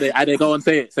Ade, go on,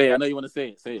 say it. Say it. I know you want to say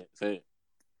it. Say it. Say it.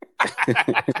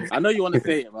 I know you want to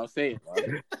say it, bro. Say it, bro.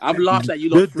 I've laughed at you.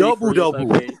 The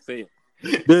double-double. Okay? Say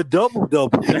it. The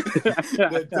double-double.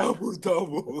 The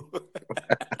double.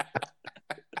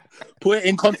 Put it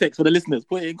in context for the listeners.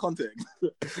 Put it in context.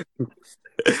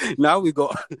 Now we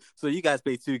got. So you guys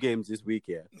played 2 games this week,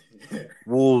 yeah?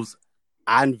 Wolves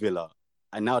and Villa,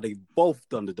 and now they've both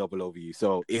done the double over you.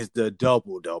 So it's the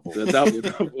double-double. The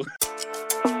double.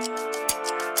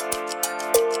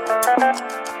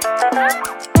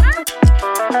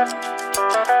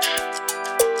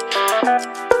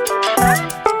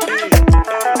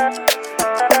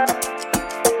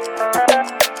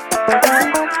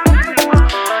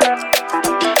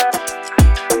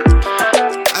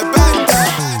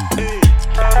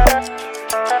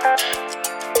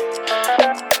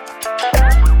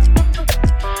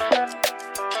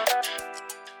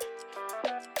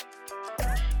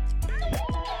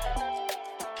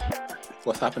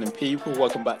 What's happening, people?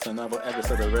 Welcome back to another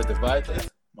episode of Red Divided.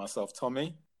 Myself,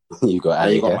 Tommy. You got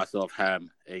myself,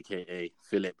 Ham, aka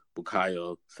Philip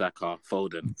Bukayo Saka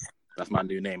Foden. That's my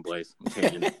new name, boys. I'm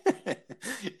changing it.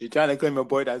 You're trying to claim a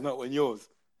boy that's not one yours.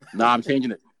 Nah, I'm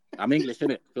changing it. I'm English,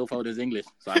 innit? Phil Foden's English,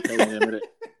 so I'm changing him with it.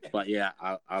 But yeah,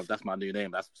 that's my new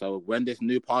name. So when this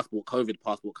new COVID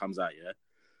passport comes out, yeah,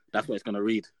 that's what it's gonna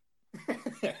read.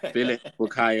 Philip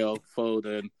Bukayo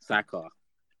Foden Saka.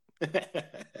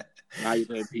 How you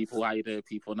doing, people?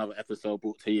 Another episode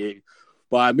brought to you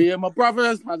by me and my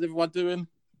brothers. How's everyone doing?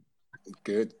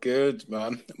 Good,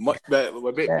 man. Much better. We're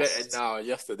a bit better now.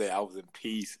 Yesterday, I was in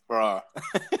peace, bro.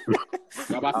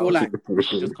 I feel like we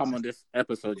should just come on this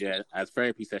episode, yeah, as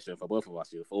therapy session for both of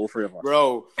us, for all 3 of us.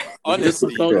 Bro,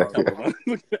 honestly,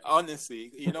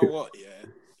 you know what, yeah?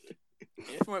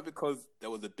 If it weren't because there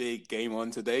was a big game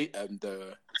on today,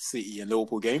 the City and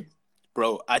Liverpool game,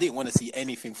 bro, I didn't want to see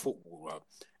anything football, bro.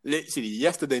 Literally,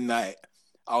 yesterday night,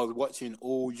 I was watching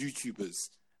all YouTubers,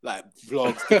 like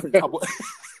vlogs,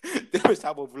 different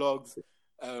type of vlogs,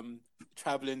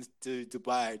 traveling to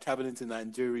Dubai, traveling to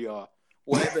Nigeria,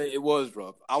 whatever it was,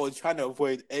 bro. I was trying to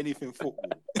avoid anything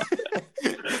football.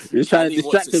 He's trying to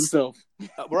distract himself.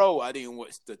 Bro, I didn't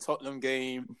watch the Tottenham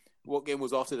game. What game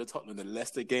was after the Tottenham? The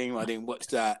Leicester game. I didn't watch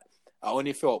that. I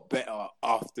only felt better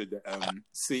after the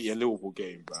City and Liverpool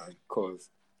game, man, because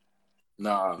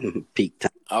peak time.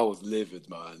 I was livid,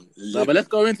 man. No, but let's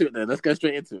go into it then. Let's go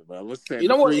straight into it, man. You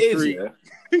know what it is,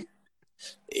 yeah?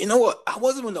 You know what? I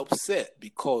wasn't even upset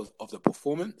because of the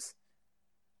performance.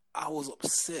 I was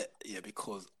upset,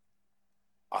 because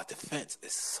our defense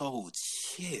is so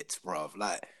shit, bruv.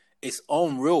 Like, it's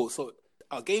unreal. So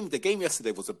the game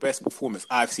yesterday was the best performance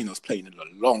I've seen us playing in a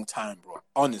long time, bro.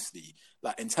 Honestly,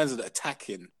 like in terms of the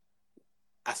attacking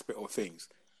aspect of things,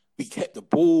 we kept the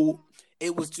ball.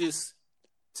 It was just,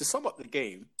 to sum up the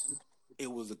game, it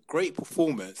was a great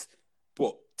performance,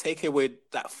 but take away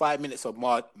that 5 minutes of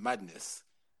madness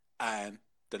and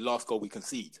the last goal we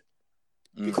concede.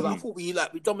 Because I thought we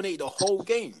dominated the whole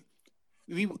game.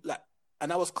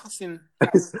 And I was cussing.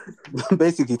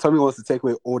 Basically, Tommy wants to take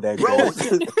away all their goals.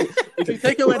 If you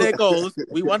take away their goals,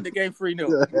 we won the game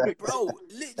 3-0. Bro,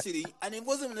 literally. And it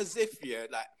wasn't as if,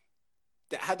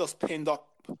 that had us pinned up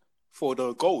for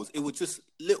the goals. It was just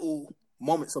little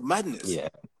moments of madness. Yeah.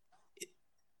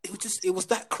 It was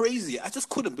that crazy. I just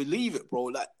couldn't believe it, bro.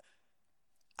 Like,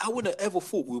 I wouldn't have ever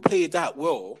thought we would play it that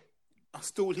well. I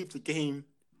still leave the game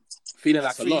feeling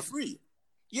like a loss.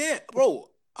 Yeah, bro.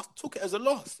 I took it as a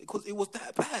loss because it was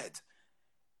that bad.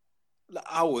 Like,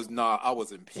 I was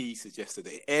in pieces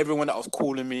yesterday. Everyone that was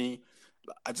calling me,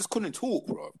 I just couldn't talk,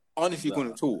 bro. Honestly,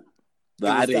 couldn't talk.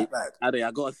 Ade,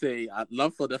 I gotta say, I'd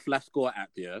love for the Flash Score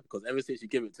app, because ever since you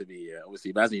give it to me,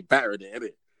 obviously, it has me battered it,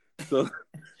 innit? So,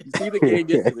 you see the game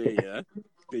yesterday,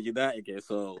 the United game.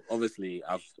 So, obviously,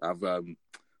 I've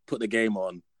put the game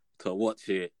on to watch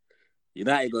it.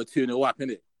 United go 2-0 up,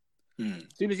 innit? As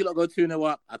soon as you lot go 2-0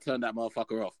 up, I turn that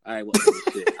motherfucker off. I ain't watching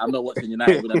this shit. I'm not watching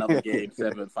United with another game,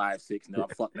 7, 5, 6. No,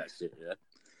 fuck that shit, yeah?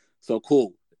 So,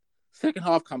 cool. Second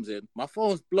half comes in. My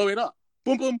phone's blowing up.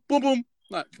 Boom, boom, boom, boom.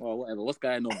 Like, oh, whatever. What's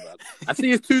going on, man? I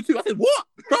see it's 2-2. I said, what?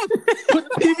 Bro, put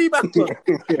the TV back on.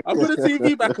 I put the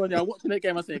TV back on. I'm watching that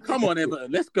game. I said, come on,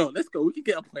 Everton. Let's go. We can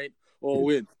get a point or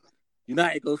win.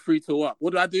 United go 3-2 up.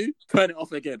 What do? Turn it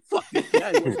off again. Fuck this.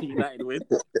 I ain't watching United win.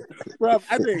 Bro,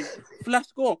 Ade, Flash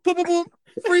Score. Boom, boom, boom.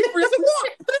 3-3. I said,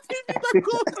 what? Put the TV back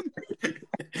on.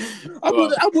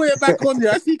 I put it back on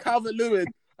there. I see Calvert-Lewin.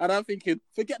 And I'm thinking,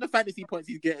 forget the fantasy points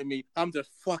he's getting me. I'm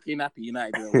just fucking happy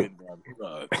United gonna win,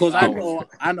 bro. Because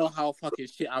I know how fucking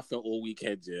shit I felt all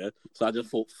weekend, yeah. So I just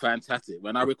thought, fantastic.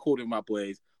 When I record with my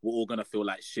boys, we're all gonna feel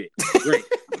like shit. Great.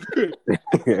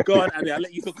 Go on, Andy. I'll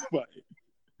let you talk about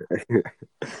it.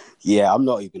 Yeah, I'm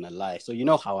not even gonna lie. So you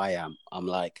know how I am. I'm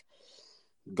like,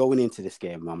 going into this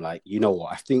game, I'm like, you know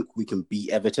what? I think we can beat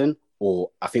Everton,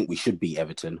 or I think we should beat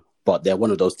Everton. But they're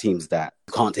one of those teams that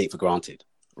you can't take for granted,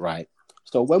 right?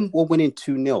 So when we're winning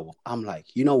 2-0, I'm like,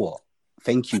 you know what?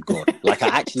 Thank you, God. Like, I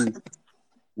actually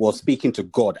was speaking to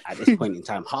God at this point in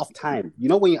time. Half time, you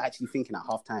know, when you're actually thinking at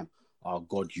half time, oh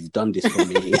God, you've done this for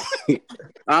me.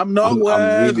 I'm not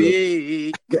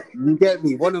worthy. You get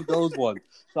me? One of those ones.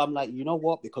 So I'm like, you know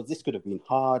what? Because this could have been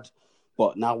hard,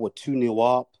 but now we're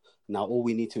 2-0 up. Now all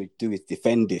we need to do is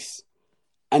defend this.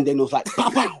 And then it was like, pow,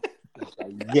 pow. I was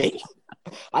like, yay.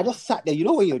 I just sat there. You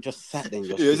know when you're just sat there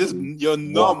and you're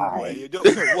numb, boy. You don't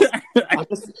know what.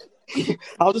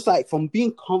 I was just like, from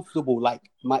being comfortable, like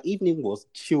my evening was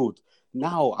chilled.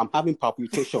 Now I'm having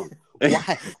palpitation.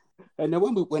 Why? And then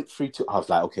when we went 3-2, I was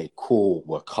like, okay, cool.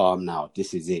 We're calm now.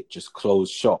 This is it. Just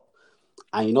close shop.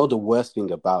 And you know the worst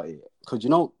thing about it, because you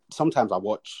know sometimes I'm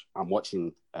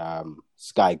watching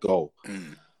Sky Go,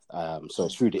 so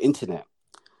it's through the internet,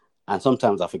 and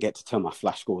sometimes I forget to turn my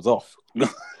flash scores off.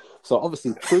 So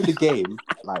obviously through the game,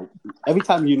 like every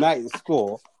time United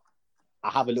score, I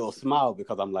have a little smile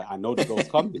because I'm like, I know the goal's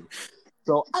coming.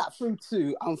 So at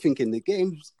 3-2, I'm thinking the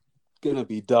game's gonna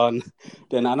be done.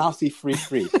 Then I now see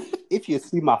 3-3. If you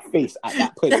see my face at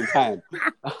that point in time,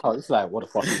 I was like, what the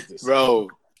fuck is this? Bro,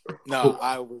 no,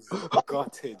 I was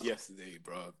gutted yesterday,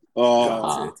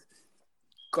 bro.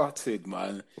 Gutted,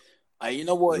 man. You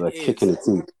know what it is? Kicking the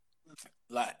teeth.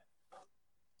 Like,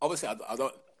 obviously, I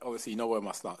don't. Obviously, you know where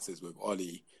my stance is with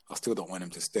Ollie. I still don't want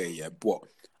him to stay, yeah. But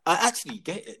I actually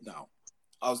get it now.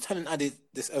 I was telling Adi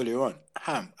this earlier on.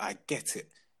 Ham, I get it.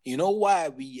 You know why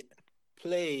we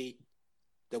play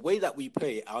the way that we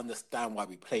play? I understand why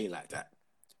we play like that.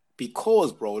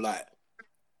 Because, bro, like,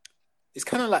 it's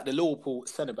kind of like the Liverpool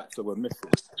centre-backs that we're missing.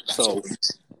 So,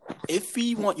 if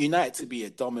we want United to be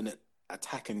a dominant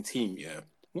attacking team, yeah,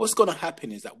 what's going to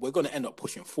happen is that we're going to end up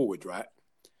pushing forward, right?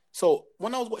 So,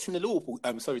 when I was watching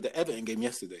the Everton game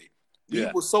yesterday, we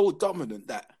were so dominant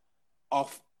that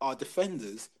our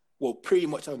defenders were pretty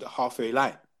much on the halfway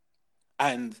line.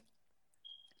 And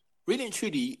really and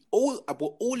truly, all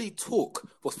it took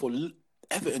was for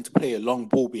Everton to play a long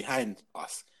ball behind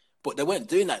us. But they weren't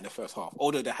doing that in the first half,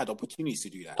 although they had opportunities to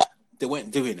do that. They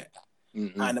weren't doing it.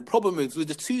 Mm-hmm. And the problem is with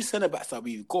the two centre-backs that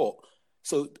we've got,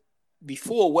 so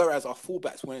before, whereas our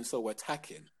full-backs weren't so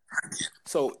attacking,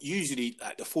 so usually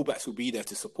like the full-backs will be there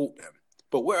to support them.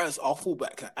 But whereas our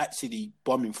full-back are actually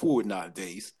bombing forward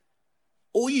nowadays,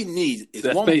 all you need is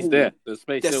one space ball. There. There's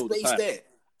space there.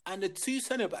 And the two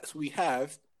centre-backs we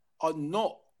have are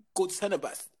not good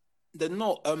centre-backs. They're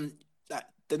not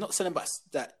centre-backs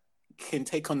that can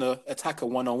take on the attacker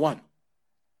one-on-one.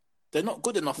 They're not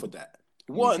good enough for that.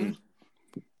 One,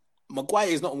 Maguire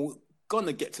is not going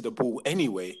to get to the ball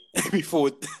anyway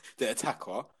before the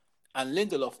attacker. And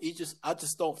Lindelof, I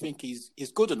just don't think he's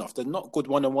good enough. They're not good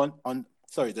one-on-one.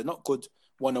 They're not good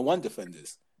one-on-one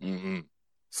defenders. Mm-hmm.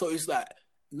 So it's like,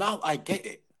 now I get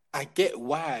it. I get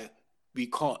why we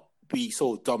can't be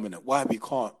so dominant, why we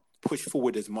can't push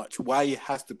forward as much, why he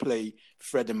has to play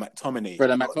Fred and McTominay.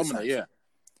 Yeah.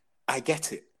 I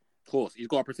get it. Of course, you've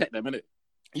got to protect them, innit?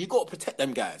 You got to protect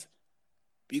them guys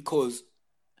because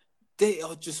they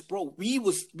are just, bro.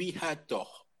 We had the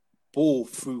ball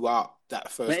throughout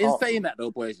that first. But in saying that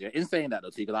though, boys,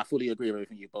 because I fully agree with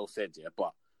everything you both said, yeah.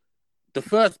 But the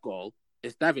first goal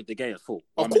is David De Gea's fault.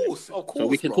 Of course. So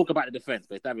we can talk about the defense,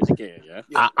 but it's David De Gea,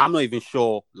 yeah. I'm not even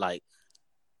sure, like,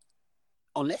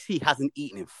 unless he hasn't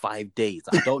eaten in 5 days,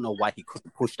 I don't know why he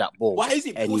couldn't push that ball. Why is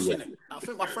he pushing it? I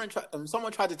think my friend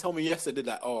someone tried to tell me yesterday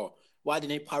that, why didn't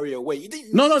they parry away? You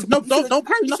didn't. No, don't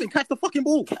parry nothing. Catch the fucking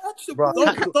ball. Catch the ball.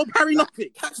 Don't parry nothing.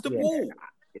 Catch the ball.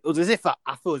 It was as if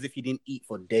I feel as if he didn't eat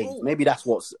for days. Bro, maybe that's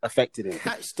what's affected him.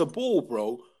 Catch the ball,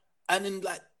 bro. And then,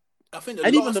 like, I think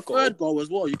even the third goal as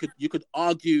well, you could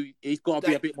argue he's got to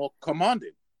be a bit more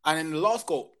commanding. And in the last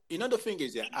goal, you know the thing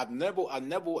is, yeah, I've never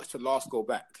watched the last goal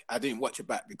back. I didn't watch it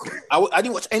back because I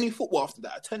didn't watch any football after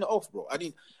that. I turned it off, bro. I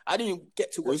didn't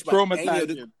get to watch back any of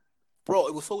the. Bro,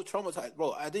 it was so traumatized,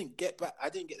 bro. I didn't get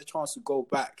the chance to go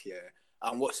back, yeah,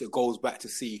 and watch the goals back to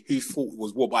see whose fault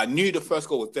was what. But I knew the first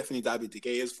goal was definitely David De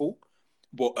Gea's fault.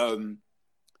 But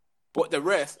the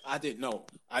rest, I didn't know.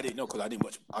 Because I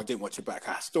didn't watch it back.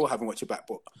 I still haven't watched it back.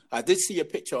 But I did see a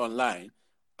picture online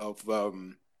of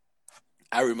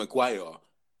Harry Maguire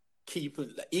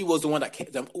keeping. Like, he was the one that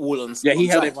kept them all on. Yeah, he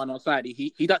held side. everyone on side.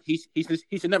 He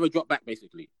should never drop back,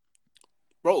 basically.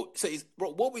 Bro,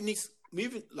 what we need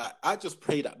moving. Like, I just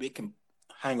pray that we can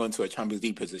hang on to a Champions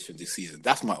League position this season.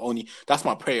 That's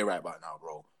my prayer right about now,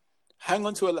 bro. Hang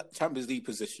on to a Champions League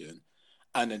position,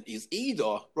 and then it's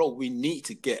either, bro, we need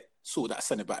to sort that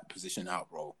centre back position out,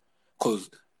 bro, because.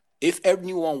 If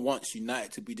everyone wants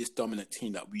United to be this dominant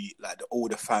team that we, like the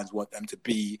older fans want them to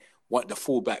be, want the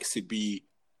fullbacks to be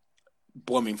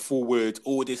bombing forward,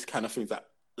 all this kind of things that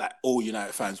like all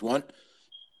United fans want,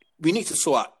 we need to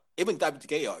sort out. Even David De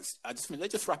Gea, I just mean,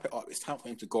 let's just wrap it up. It's time for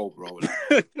him to go, bro.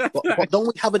 Like, but don't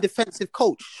we have a defensive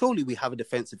coach? Surely we have a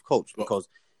defensive coach because,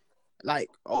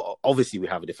 like, obviously we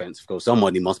have a defensive coach.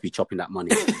 Somebody must be chopping that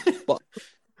money. But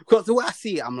because the way I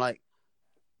see it, I'm like,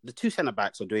 the two centre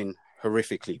backs are doing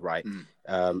horrifically, right?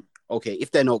 Okay,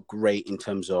 if they're not great in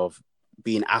terms of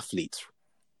being athletes,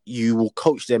 you will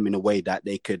coach them in a way that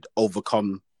they could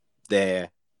overcome their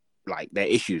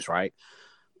issues, right?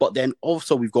 But then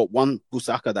also we've got one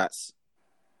Busaka that's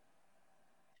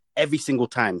every single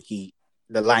time the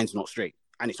line's not straight,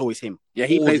 and it's always him. Yeah,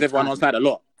 he plays everyone on side a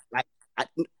lot. Like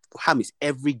Hamis,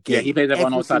 every game. Yeah, he plays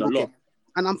everyone on side a lot.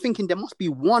 And I'm thinking there must be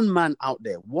one man out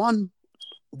there, one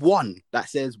that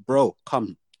says, "Bro,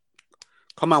 come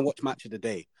and watch match of the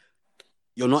day.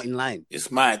 You're not in line." It's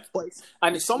mad.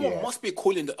 And someone must be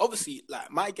calling obviously,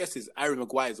 like, my guess is Harry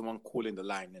Maguire is the one calling the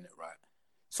line, in it, right?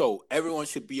 So everyone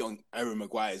should be on Harry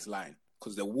Maguire's line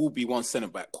because there will be one centre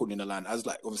back calling the line. As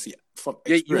like, obviously, from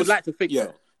experience. You would like to think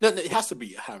so. No, it has to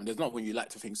be Harry. There's not when you like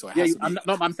to think so. I'm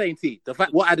saying,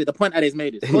 the point Ade's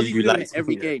made is because he's doing it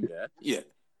every game. Yeah.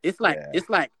 It's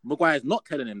like Maguire's not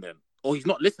telling him then, or he's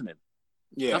not listening.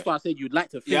 Yeah, that's why I said you'd like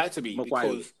to think. Yeah, to be Maguire.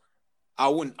 Because I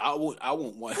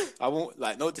won't want,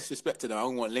 like, no disrespect to them. I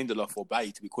won't want Lindelof or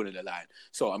Bailly to be calling the line.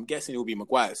 So I'm guessing it will be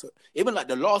Maguire. So even like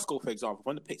the last goal, for example,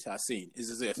 from the picture I've seen,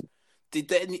 is as if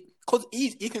because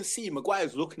you can see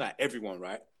Maguire's looking at everyone,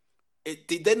 right?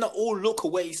 Did they not all look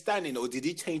where he's standing, or did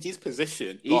he change his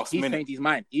position last minute? Changed his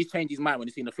mind. He's changed his mind when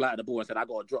he's seen the flight of the ball and said, "I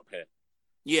got to drop here."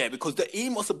 Yeah, because he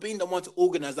must have been the one to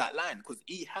organize that line because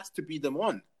he has to be the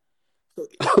one. So,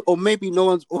 or maybe no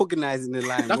one's organizing the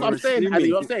line. That's what I'm saying,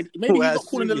 Ali. I'm saying maybe he's not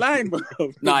calling the line, bro.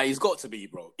 Nah, he's got to be,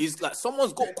 bro. He's like,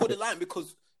 someone's got to call the line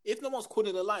because if no one's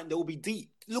calling the line, they will be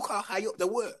deep. Look how high up they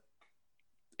were.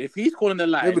 If he's calling the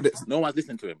line, no one's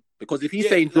listening to him because if he's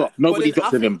saying drop, nobody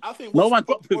drops with him. No one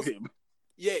drops with him.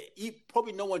 Yeah,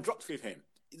 no one drops with him.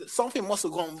 Something must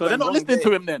have gone. So they're not listening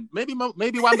to him then. Maybe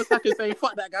Wan-Bissaka is saying,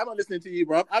 "Fuck that guy, I'm not listening to you,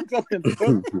 bro. I'm dropping.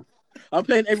 Bro. I'm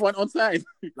playing everyone on side."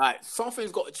 Like,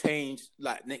 something's got to change.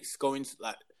 Like, next going to,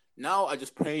 like, now I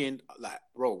just praying, like,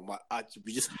 bro,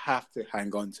 we just have to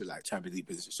hang on to, like, Champions League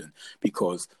position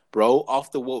because, bro,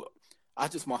 after what,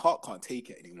 my heart can't take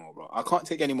it anymore, bro. I can't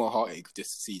take any more heartache this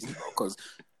season, bro, because,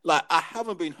 like, I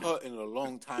haven't been hurt in a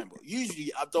long time, but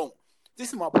usually I don't. This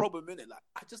is my problem, innit? Like,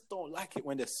 I just don't like it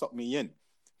when they suck me in.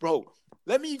 Bro,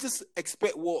 let me just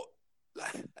expect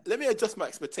let me adjust my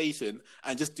expectation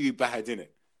and just do bad, innit?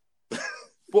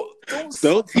 But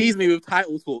don't tease me with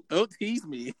title talk. Don't tease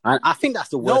me. I think that's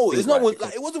the worst. No, it's not.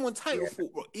 Like, it wasn't one title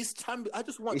talk, bro. I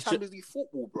just want Champions League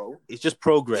football, bro. It's just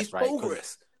progress, it's right?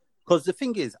 Progress. Because the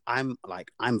thing is, I'm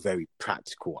very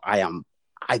practical.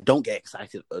 I don't get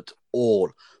excited at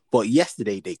all. But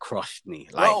yesterday they crushed me.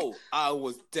 Like, bro, I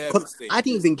was devastated. I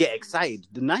didn't even get excited.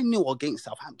 The 9-0 against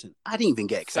Southampton, I didn't even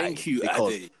get excited. Thank you,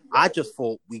 because I just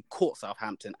thought we caught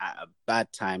Southampton at a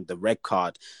bad time. The red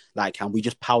card, like, and we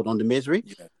just piled on the misery.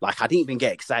 Yeah. Like, I didn't even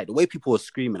get excited. The way people were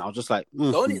screaming, I was just like,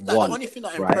 the only thing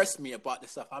that impressed me about the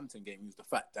Southampton game was the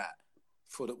fact that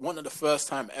for one of the first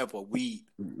time ever, we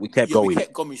kept going.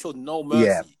 We showed no mercy.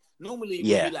 Yeah. Normally,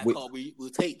 we'll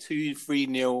take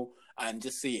 2-3-0 and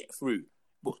just see it through.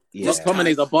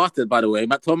 McTominay's a bastard, by the way.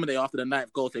 McTominay, after the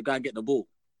 9th goal, said, "Go and get the ball."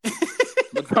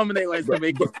 McTominay wants to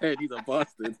make his turn. He's a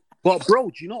bastard. But, bro,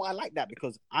 do you know I like that?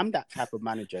 Because I'm that type of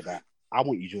manager that I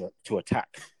want you to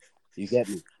attack. You get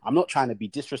me? I'm not trying to be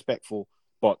disrespectful,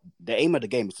 but the aim of the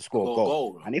game is to score a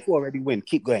goal. And if we already win,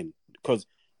 keep going. Because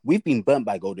we've been burnt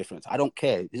by goal difference. I don't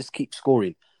care. Just keep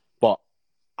scoring. But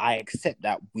I accept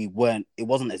that it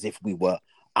wasn't as if we were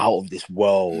out of this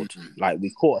world. Mm-hmm. Like, we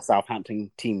caught a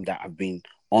Southampton team that have been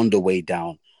on the way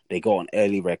down. They got an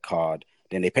early red card,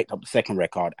 then they picked up the second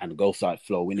red card, and the goal started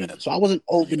flowing in. So I wasn't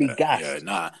overly gassed.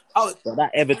 But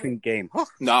that Everton game, I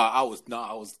was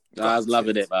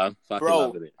loving it, man.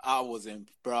 Loving it. I was in,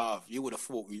 bruv. You would have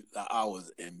thought that I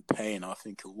was in pain. I was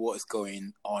thinking, what is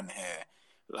going on here?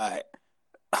 Like,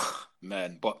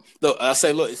 man. But look,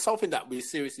 it's something that we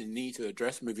seriously need to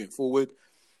address moving forward.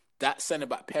 That centre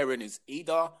back pairing is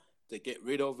either they get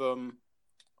rid of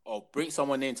or bring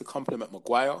someone in to complement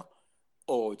Maguire,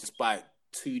 or just buy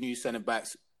 2 new centre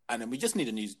backs, and then we just need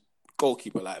a new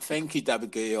goalkeeper. Like, thank you,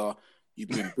 David Gea. You've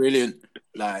been brilliant.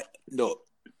 Like, look,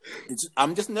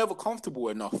 I'm just never comfortable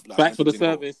enough. Like, thanks for the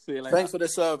service. Thanks for the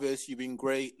service. You've been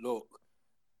great. Look,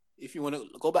 if you want to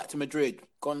go back to Madrid,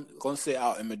 go and sit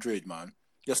out in Madrid, man.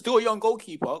 You're still a young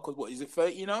goalkeeper, because what is it,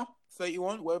 30 now?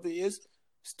 31, whatever it is.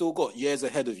 Still got years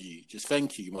ahead of you. Just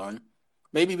thank you, man.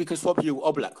 Maybe we can swap you with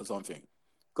Oblak or something.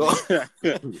 Go back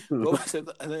to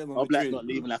Oblak's not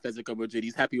leaving Atletico Madrid.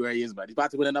 He's happy where he is, man. He's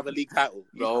about to win another league title.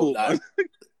 Bro, cool,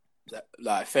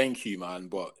 like, thank you, man.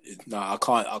 But I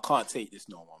can't take this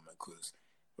no more, man. Because,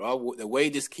 bro, the way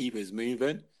this keeper is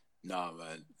moving,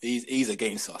 man, he's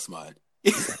against us, man.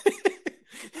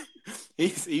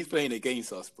 he's playing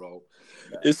against us, bro.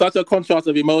 It's such a contrast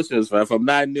of emotions, man, from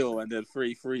 9-0 and then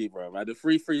 3-3, bro. Man, the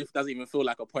 3-3 doesn't even feel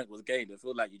like a point was gained. It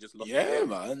feels like you just lost. Yeah,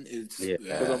 man.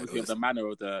 Because obviously of the manner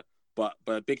of the. But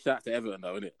big shout out to Everton,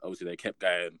 though, innit? Obviously, they kept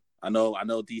going. I know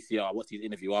DCR. I watched his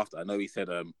interview after. I know he said,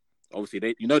 obviously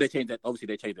they changed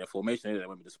their formation. They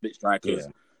went with the split strikers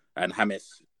and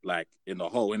James like in the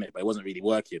hole, innit? But it wasn't really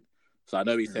working. So I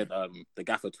know he said the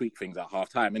gaffer tweaked things at half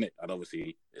time, innit? And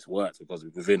obviously it's worked because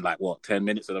within 10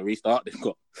 minutes of the restart, they've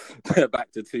got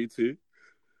back to 2-2.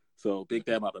 So big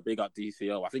them up, a big up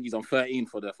DCO. I think he's on 13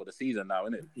 for the season now,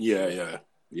 innit? Yeah.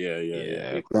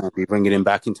 Gonna be bringing him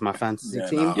back into my fantasy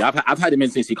team. Nah. Yeah, I've had him in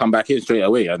since he come back in straight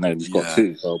away, and then he's got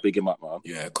 2. So big him up, man.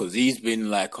 Yeah, because he's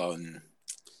been on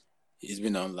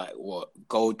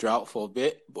goal drought for a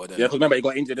bit, but then, because remember he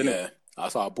got injured, didn't it?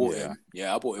 That's why I bought him.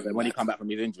 Yeah, I bought him. And when he come back from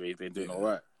his injury, he's been doing all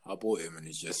right. I bought him, and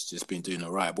he's just been doing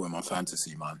all right. I bought him on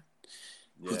fantasy, man.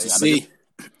 Good to see.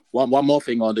 One more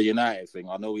thing on the United thing.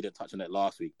 I know we didn't touch on it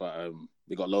last week, but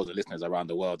we got loads of listeners around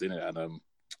the world, didn't it? And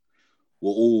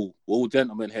we're all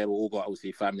gentlemen here. We've all got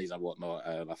obviously families and whatnot.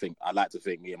 And I like to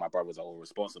think me and my brothers are all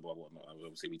responsible and whatnot. And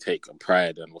obviously we take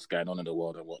pride in what's going on in the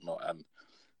world and whatnot. And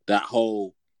that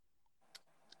whole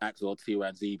Axel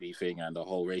Tuanzebe thing and the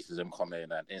whole racism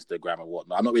comment and Instagram and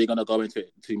whatnot. I'm not really going to go into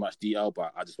it too much detail,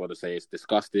 but I just want to say it's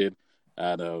disgusting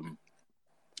and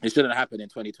it shouldn't happen in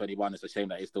 2021. It's a shame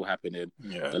that it's still happening.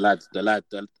 Yeah. The lad.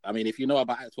 I mean, if you know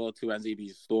about Axel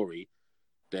Tuanzebe's story,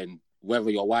 then whether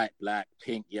you're white, black,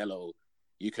 pink, yellow,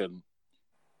 you can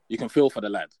feel for the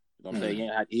lad. You know what I'm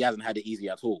saying? He hasn't had it easy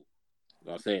at all. You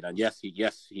know what I'm saying? And yes,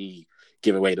 he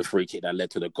gave away the free kick that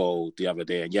led to the goal the other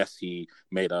day. And yes, he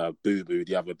made a boo-boo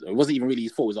the other day. It wasn't even really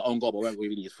his fault. It was an own goal, but it wasn't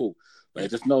really his fault. But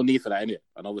there's just no need for that, innit?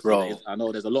 And obviously, I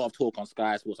know there's a lot of talk on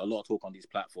Sky Sports, a lot of talk on these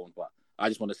platforms, but I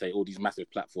just want to say all these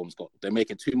massive platforms, they're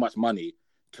making too much money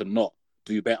to not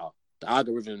do better. The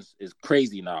algorithms is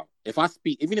crazy now. If I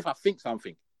speak, even if I think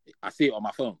something, I see it on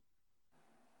my phone.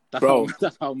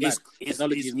 That's how mad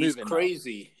technology is moving.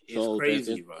 Crazy. It's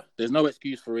crazy, bro. There's no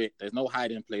excuse for it. There's no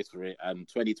hiding place for it. And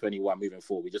 2021 moving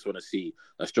forward, we just want to see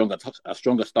a stronger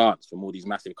stance from all these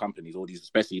massive companies, all these,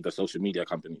 especially the social media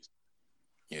companies.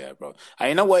 Yeah, bro. And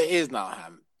you know what it is now,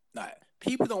 Ham? Like,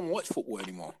 people don't watch football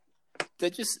anymore. They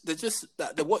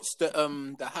watch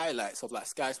the highlights of like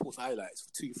Sky Sports highlights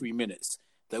for 2-3 minutes.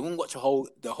 They won't watch the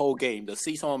whole game. They'll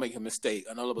see someone make a mistake,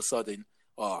 and all of a sudden,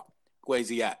 where's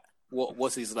he at?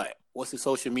 What's his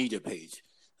social media page?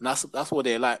 And that's what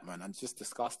they're like, man. And it's just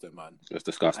disgusting, man. It's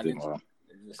disgusting, man.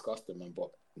 It's disgusting, man.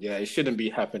 But yeah, it shouldn't be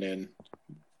happening.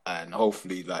 And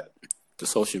hopefully, like, the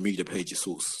social media pages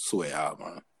sort it out,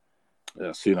 man.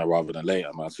 Yeah, sooner rather than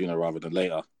later, man. Sooner rather than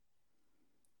later.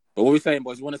 But what are we saying,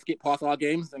 boys? You want to skip past our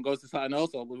games and go to something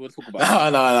else, or we want to talk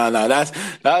about? No.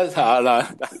 That's how.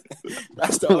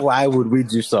 That's the. Why would we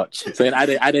do such? Say it.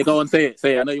 I go and say it.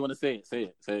 Say it. I know you want to say it.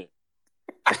 Say it.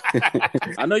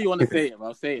 I know you want to say it,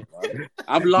 bro. Say it, bro.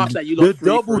 I've laughed at you. The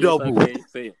double. Okay?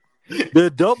 Say it.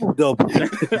 The double. The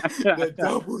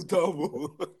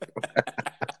double.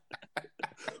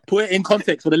 Put it in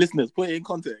context for the listeners. Put it in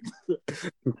context.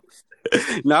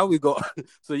 Now we got.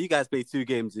 So you guys played 2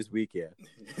 games this week, yeah?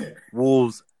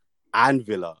 Wolves and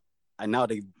Villa, and now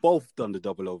they've both done the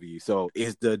double over you. So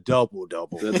it's the double.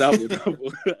 The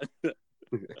double.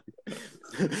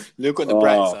 Look on the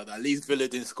bright side. At least Villa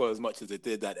didn't score as much as they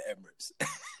did at the Emirates.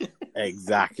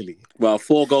 Exactly. Well,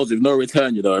 4 goals with no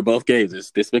return, in both games.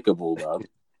 It's despicable, man.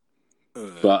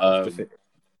 But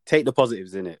take the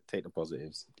positives in it. Take the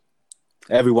positives.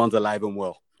 Everyone's alive and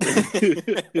well.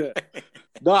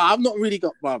 No, I've not really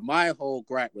got my whole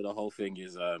gripe with the whole thing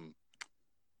is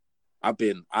I've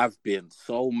been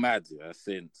so mad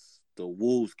since the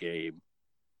Wolves game.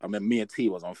 I mean, me and T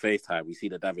was on FaceTime. We see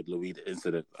the David Luiz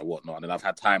incident and whatnot, and then I've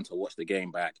had time to watch the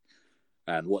game back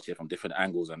and watch it from different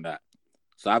angles and that.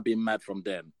 So I've been mad from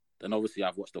then. Then obviously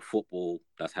I've watched the football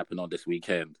that's happened on this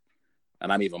weekend,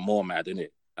 and I'm even more mad,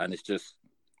 innit? And it's just,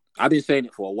 I've been saying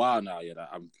it for a while now, that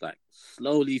I'm like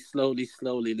slowly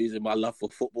losing my love for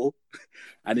football.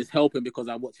 And it's helping because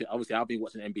I'm watching, obviously I've been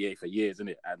watching NBA for years,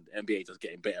 innit? And NBA just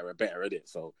getting better and better, innit?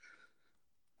 So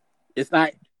it's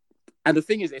like, and the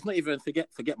thing is, it's not even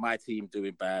forget my team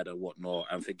doing bad or whatnot,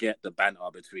 and forget the banter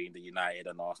between the United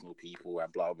and Arsenal people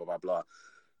and blah, blah, blah, blah.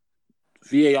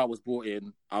 VAR was brought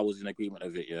in. I was in agreement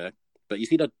with it, yeah? But you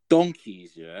see the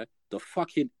donkeys, yeah? The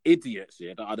fucking idiots,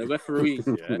 yeah? That are the referees,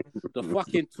 yeah? The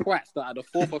fucking twats that are the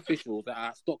fourth officials that are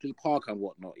at Stockley Park and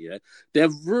whatnot, yeah? They're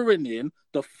ruining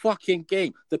the fucking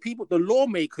game. The people, the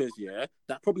lawmakers, yeah?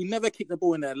 That probably never kicked the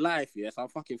ball in their life, yeah? Some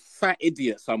fucking fat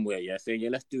idiot somewhere, yeah? Saying, yeah,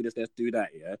 let's do this, let's do that,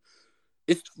 yeah?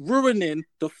 It's ruining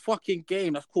the fucking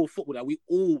game that's called football that we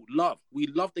all love. We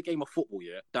love the game of football,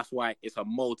 yeah? That's why it's a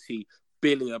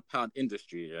multi-billion-pound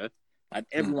industry, yeah? And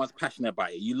everyone's passionate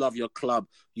about it. You love your club.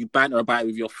 You banter about it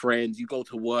with your friends. You go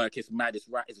to work. It's mad. It's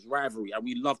rivalry, and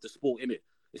we love the sport, innit?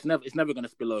 It's never going to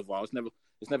spill over. It's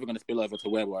never going to spill over to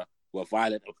where we're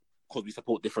violent because we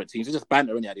support different teams. It's just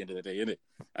banter, innit, at the end of the day, innit?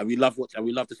 And we love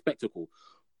the spectacle.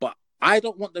 But I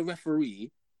don't want the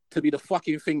referee to be the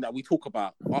fucking thing that we talk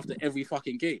about after every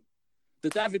fucking game. The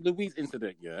David Luiz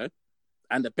incident, yeah,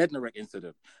 and the Bednarek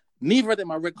incident. Neither of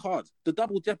them are red cards. The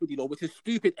double jeopardy law, which is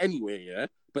stupid anyway, yeah,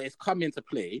 but it's come into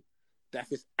play, that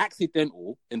if it's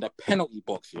accidental in the penalty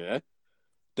box, yeah,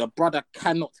 the brother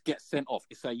cannot get sent off.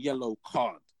 It's a yellow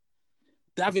card.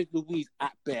 David Luiz,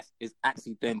 at best, is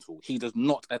accidental. He does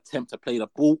not attempt to play the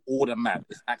ball or the man.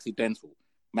 It's accidental.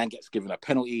 Man gets given a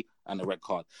penalty and a red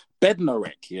card.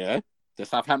 Bednarek, yeah, the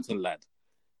Southampton lad,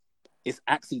 is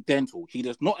accidental. He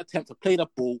does not attempt to play the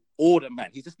ball or the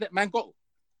man. He just let man go.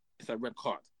 It's a red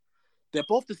card. They're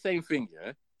both the same thing,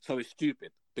 yeah? So it's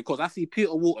stupid. Because I see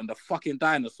Peter Walton, the fucking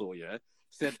dinosaur, yeah,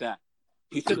 said that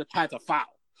he should have tried to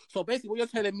foul. So basically what you're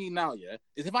telling me now, yeah,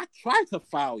 is if I try to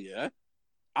foul, yeah,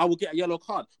 I will get a yellow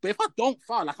card. But if I don't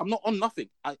foul, like I'm not on nothing,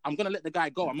 I'm going to let the guy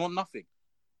go, I'm on nothing,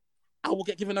 I will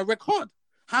get given a red card.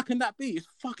 How can that be? It's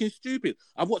fucking stupid.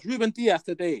 I've watched Ruben Diaz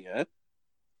today, yeah?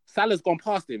 Salah's gone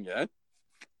past him, yeah?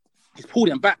 He's pulled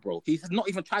him back, bro. He's not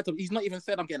even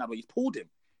said I'm getting that, but he's pulled him.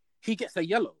 He gets a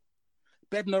yellow.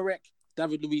 Bednarek,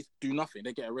 David Luiz do nothing.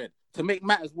 They get a red. To make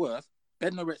matters worse,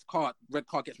 Bednarek's red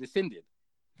card gets rescinded.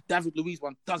 David Luiz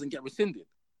one doesn't get rescinded.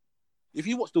 If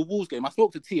you watch the Wolves game, I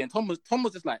spoke to T, and Tom was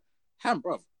just like,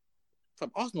 bruv,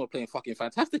 Arsenal are playing fucking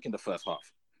fantastic in the first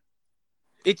half.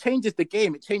 It changes the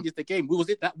game.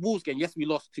 That Wolves game, yes, we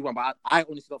lost 2-1, but I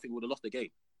honestly don't think we would have lost the game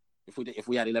if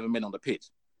we had 11 men on the pitch.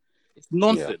 It's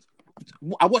nonsense.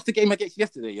 Yeah. I watched the game against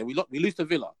yesterday. Yeah, we lose to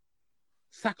Villa.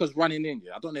 Saka's running in.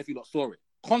 Yeah, I don't know if you lot saw it.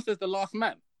 Constance the last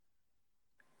man.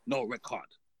 No red card.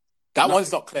 That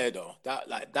one's not clear though.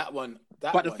 That one.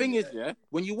 But the thing is, yeah,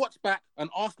 when you watch back an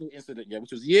Arsenal incident, yeah,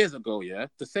 which was years ago, yeah,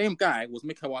 the same guy was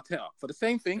Mikel Arteta for the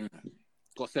same thing,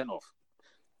 got sent off.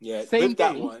 Yeah, same game.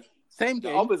 That one. Same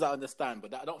game. The others I understand,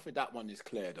 but I don't think that one is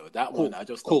clear though. That one I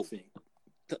just don't think.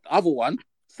 The other one,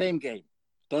 same game.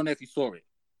 Don't know if you saw it.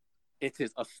 It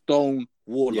is a stone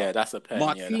wall. Yeah, that's a pen.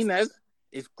 Martinez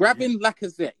is grabbing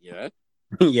Lacazette, yeah?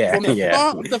 Yeah, from the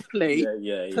start of the play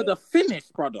to the finish,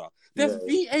 brother. There's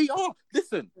VAR.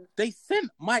 Listen, they sent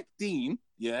Mike Dean,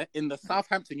 yeah, in the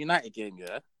Southampton United game,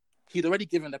 yeah. He'd already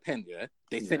given the pen, yeah.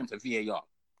 They sent him to VAR.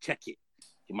 Check it.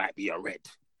 It might be a red.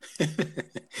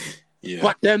 Yeah.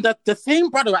 But then the same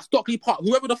brother at Stockley Park,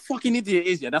 whoever the fucking idiot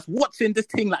is, yeah, that's watching this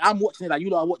thing like I'm watching it, like you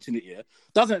lot are watching it, yeah,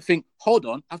 doesn't think, hold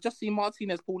on, I've just seen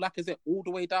Martinez pull Lacazette all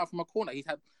the way down from a corner. He's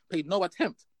played no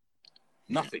attempt.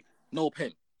 Nothing. No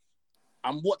pen.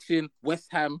 I'm watching West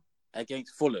Ham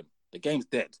against Fulham. The game's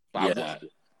dead, but I watched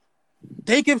it.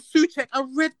 They give Souček a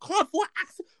red card for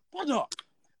accident. Brother,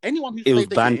 anyone who's played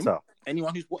the game,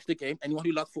 anyone who's watched the game, anyone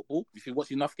who loves football, if you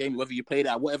watch enough games, whether you played it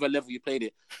at whatever level you played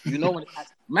it, you know when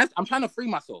man, I'm trying to free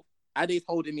myself. Ade's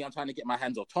holding me, I'm trying to get my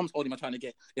hands off. Tom's holding me, I'm trying to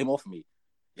get him off me.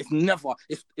 It's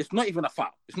not even a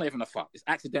foul. It's not even a foul. It's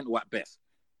accidental at best.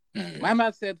 My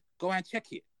man said, go and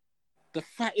check it. The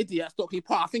fat idiot at Stockley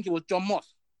Park, I think it was John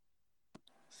Moss,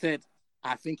 said,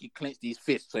 I think he clenched his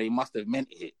fist, so he must have meant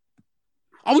it.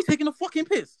 Are we taking a fucking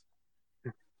piss?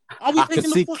 I could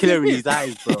see clear in his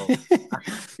eyes, bro.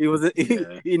 It was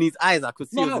in his eyes. I could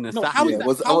see it was in a How is that?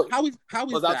 I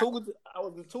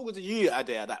was talking to you at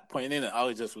that point, innit? I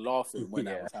was just laughing when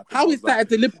that was happening. How is that a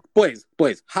deliberate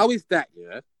boys? How is that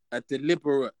a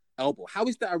deliberate elbow? How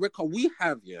is that a record? We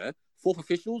have fourth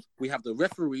officials, we have the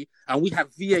referee, and we have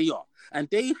VAR, and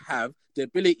they have the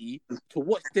ability to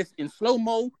watch this in slow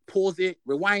mo, pause it,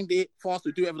 rewind it, fast,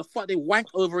 or do whatever the fuck they wank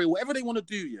over it, whatever they want to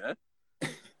do,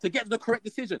 to get to the correct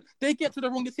decision. They get to the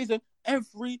wrong decision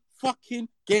every fucking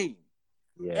game.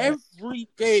 Every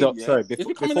game. Sorry,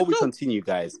 before we continue,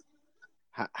 guys,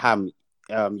 Ham,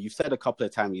 you've said a couple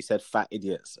of times, you said fat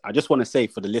idiots. I just want to say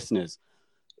for the listeners,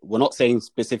 we're not saying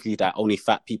specifically that only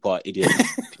fat people are idiots.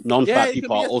 Non-fat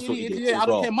people are also idiots as I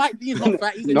don't care. Mike Dean's not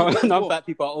fat. He's an idiot. Non-fat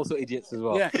people are also idiots as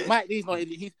well. Yeah, Mike Dean's not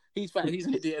idiot. He's fat. He's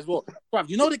an idiot as well. Bruv,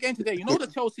 you know the game today? You know the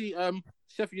Chelsea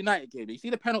Sheffield United game? You see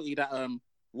the penalty that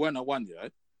Werner won, yeah?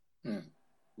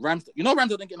 Ramsdale. You know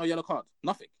Ramsdale didn't get no yellow card.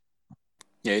 Nothing.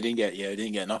 Yeah, he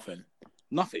didn't get nothing.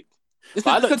 Nothing. To be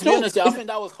honest, I think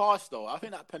that was harsh though. I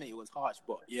think that penalty was harsh,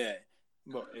 but yeah.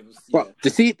 But it was, to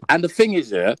see, and the thing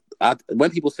is,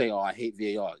 when people say, "Oh, I hate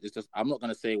VAR," it's just I'm not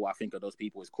gonna say what I think of those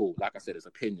people is cool. Like I said, it's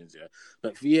opinions,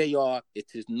 But VAR,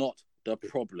 it is not the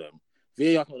problem. VAR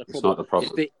is not the problem. It's not the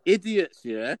problem. It's the idiots,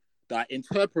 that are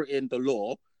interpreting the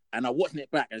law and are watching it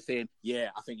back and saying,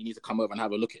 "Yeah, I think you need to come over and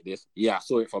have a look at this. Yeah, I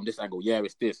saw it from this angle. Yeah,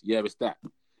 it's this. Yeah, it's that."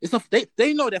 It's not.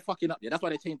 They know they're fucking up. Yeah, that's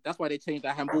why they changed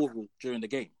that handball rule during the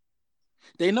game.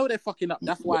 They know they're fucking up.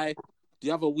 That's why. The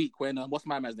other week when what's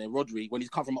my man's name, Rodri, when he's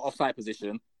come from an offside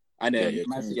position and then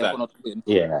Man City have gone on to win.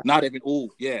 Now they've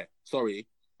been sorry,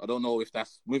 I don't know if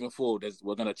that's moving forward.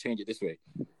 We're gonna change it this way.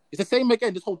 It's the same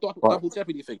again. This whole double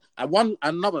jeopardy thing. And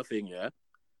another thing,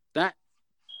 that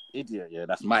idiot,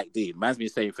 that's Mike Dean. Man's been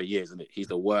saying for years, isn't it? He's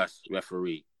the worst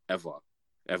referee ever.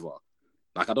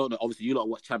 Like I don't know. Obviously, you lot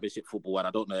watch Championship football, and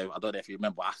I don't know if you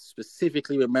remember. I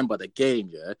specifically remember the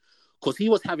game, because he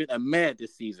was having a mare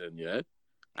this season,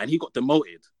 and he got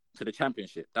demoted to the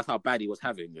Championship. That's how bad he was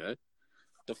having,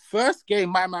 The first game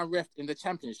my man reffed in the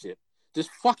Championship, this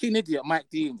fucking idiot Mike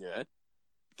Dean,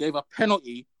 gave a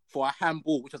penalty for a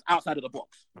handball, which was outside of the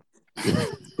box.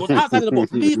 It was outside of the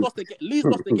box. Leeds lost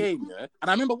the game, And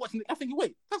I remember watching it. I think,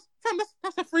 wait,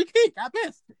 that's a free kick at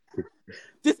best.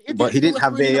 This idiot, but he didn't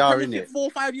have VAR in it. 4 or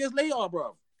 5 years later,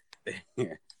 bro.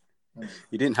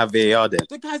 He didn't have VAR then.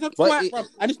 The guy's a twat, bro.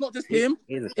 And it's not just him.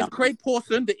 It's Craig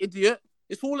Pawson, the idiot.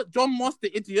 It's all John Moss,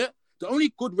 the idiot. The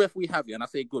only good ref we have here, and I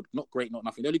say good, not great, not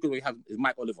nothing. The only good we have is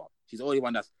Mike Oliver. He's the only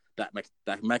one that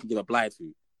man can give a blind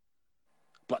to.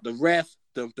 But the refs,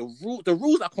 the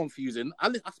rules are confusing.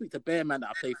 I speak to bare man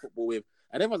that I play football with,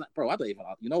 and everyone's like, bro, I don't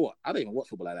even watch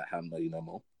football like that, Ham, no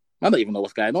more. I don't even know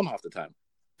what's going on half the time.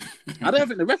 I don't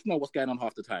think the refs know what's going on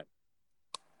half the time.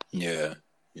 Yeah.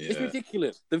 It's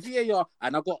ridiculous. The VAR,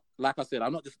 and I've got, like I said,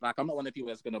 I'm not one of the people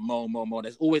that's going to moan.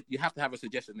 There's always, you have to have a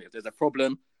suggestion. If there's a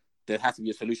problem, there has to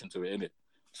be a solution to it, innit?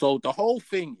 So the whole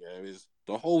thing is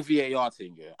the whole VAR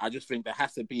thing. I just think there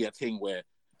has to be a thing where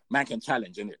man can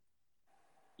challenge, innit?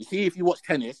 You see, if you watch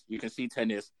tennis, you can see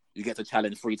tennis. You get to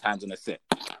challenge 3 times in a set.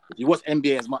 If you watch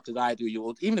NBA as much as I do,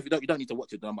 even if you don't need to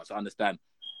watch it that much to understand.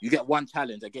 You get one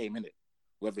challenge a game, innit?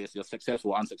 Whether you're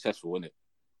successful or unsuccessful, innit?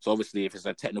 So obviously, if it's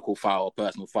a technical foul or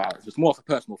personal foul, if it's more of a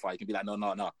personal foul, you can be like,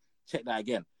 no, check that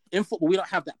again. In football, we don't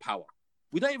have that power.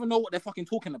 We don't even know what they're fucking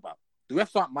talking about. The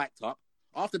refs aren't mic'd up.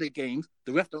 After the games,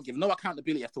 the refs don't give no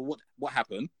accountability as to what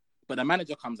happened. But the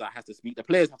manager comes out, has to speak. The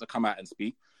players have to come out and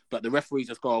speak. But the referees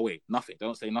just go away. Nothing. They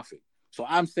don't say nothing. So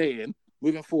I'm saying,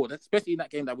 moving forward, especially in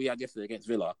that game that we had yesterday against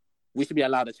Villa, we should be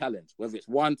allowed a challenge. Whether it's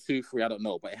 1, 2, 3, I don't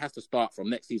know. But it has to start from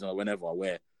next season or whenever,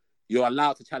 where you're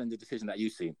allowed to challenge the decision that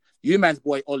you've seen. You man's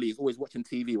boy Ollie is always watching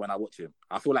TV when I watch him.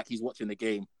 I feel like he's watching the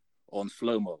game on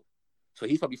slow-mo. So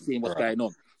he's probably seeing what's going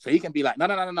on. So he can be like,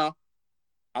 no.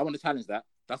 I want to challenge that.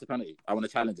 That's a penalty. I want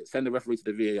to challenge it. Send the referee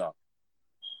to the VAR.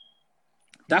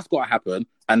 That's got to happen.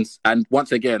 And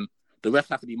once again, the refs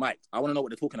have to be mic'd. I want to know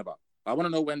what they're talking about. I want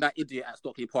to know when that idiot at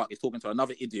Stockley Park is talking to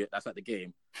another idiot that's at the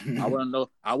game. I want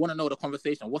to know the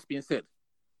conversation. What's being said?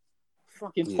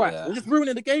 Fucking twat. We're just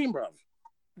ruining the game, bruv.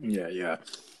 Yeah.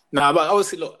 No, but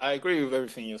obviously, look, I agree with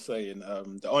everything you're saying.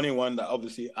 The only one that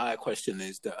obviously I question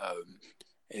is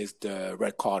the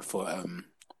red card for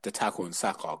the tackle on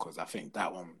Saka, because I think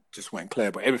that one just went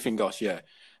clear. But everything else,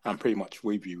 I'm pretty much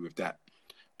with you with that.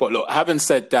 But look, having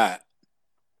said that,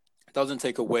 it doesn't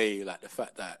take away like the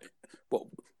fact that, well,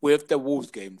 with the Wolves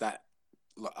game, that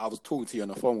like, I was talking to you on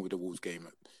the phone with the Wolves game,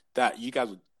 that you guys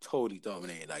were totally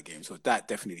dominating that game. So that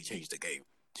definitely changed the game.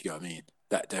 Do you know what I mean?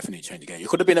 That definitely changed the game. It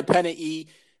could have been a penalty.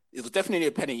 It was definitely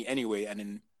a penalty anyway, and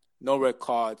then no red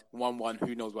card, 1-1.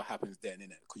 Who knows what happens then,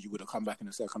 innit? Because you would have come back in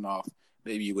the second half.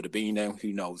 Maybe you would have been there.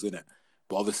 Who knows, innit?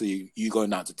 But obviously, you going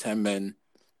down to 10 men,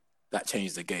 that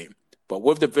changed the game. But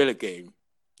with the Villa game,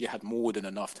 you had more than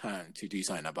enough time to do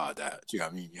something about that. Do you know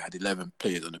what I mean? You had 11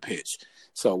 players on the pitch.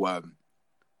 So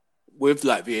with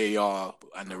like VAR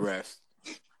and the refs,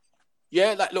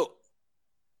 look,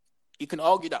 you can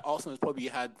argue that Arsenal's probably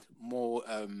had more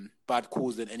bad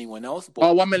calls than anyone else. But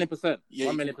 1,000,000%. Yeah,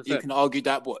 1,000,000%. You can argue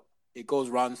that, but it goes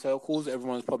round in circles.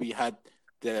 Everyone's probably had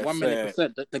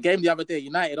 1,000,000%. The game the other day,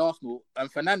 United Arsenal,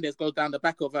 and Fernandes goes down the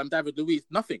back of David Luiz.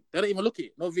 Nothing. They don't even look at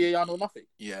it. No VAR, no nothing.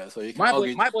 Yeah, so you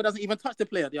can my boy doesn't even touch the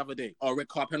player the other day. Or red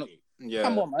card penalty. Yeah.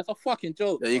 Come on, man. It's a fucking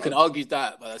joke. Yeah, you can argue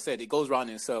that, but I said it goes round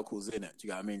in circles, innit? Do you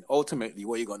know what I mean? Ultimately,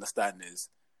 what you got to understand is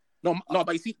No,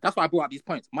 but you see, that's why I brought up these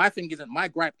points. My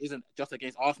gripe isn't just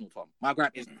against Arsenal, Tom. My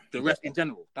gripe is the rest in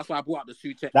general. That's why I brought up the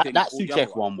Souček thing. That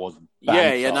Souček one was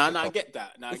I get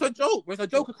that. It's a joke. It's a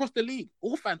joke across the league.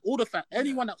 All the fans,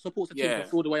 anyone that supports the team can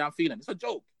feel the way I'm feeling. It's a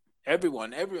joke.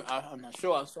 Everyone. I'm not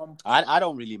sure. I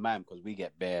don't really mind because we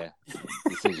get bare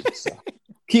decisions. So.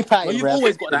 Keep at it. You've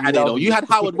always got that, though. You had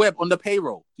Howard Webb on the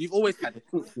payroll. You've always had it.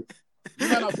 You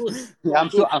man are good. Yeah,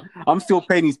 I'm still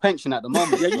paying his pension at the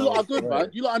moment. Yeah, you lot are good,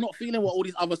 man. You lot are not feeling what all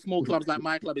these other small clubs like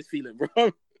my club is feeling,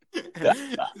 bro.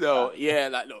 So yeah,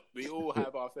 like look, we all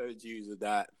have our fair dues of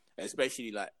that,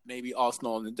 especially like maybe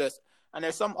Arsenal and there's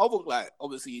some other like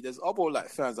obviously there's other like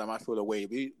fans that might feel away.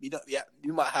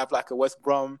 You might have like a West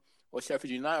Brom or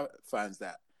Sheffield United fans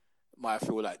that might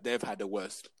feel like they've had the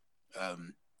worst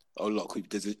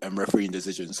refereeing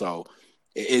decision. So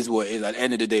it is what it is. At the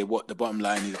end of the day, what the bottom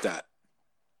line is that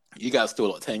you guys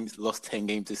still lost 10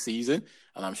 games this season,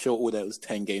 and I'm sure all those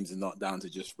 10 games are not down to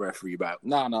just referee back.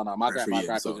 No. My guy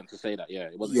wasn't to say that. Yeah,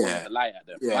 it wasn't a lie at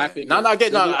them. Yeah. I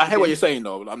hear what you're saying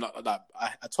though. I'm not. I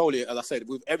totally, as I said,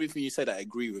 with everything you said, I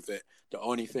agree with it. The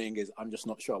only thing is, I'm just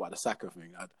not sure about the Saka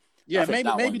thing.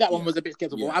 Maybe that one was a bit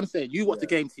skeptical. Yeah. I'm saying you watched the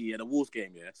game, the Wolves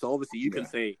game, yeah. So obviously you can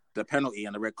say the penalty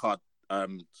and the red card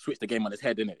switch the game on its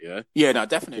head, innit? Yeah. Yeah, no,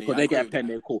 definitely. Because they get a pen,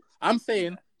 they're cool. I'm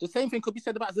saying the same thing could be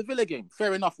said about the Villa game.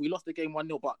 Fair enough, we lost the game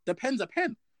 1-0, but the pen's a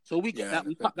pen. So we get that,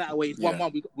 we cut that away. It's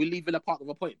 1-1. We leave Villa part of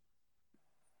a point.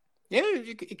 Yeah,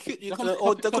 you could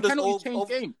penalties change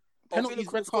game.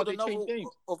 Penalties, red card, they change game.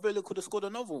 Or Villa could have scored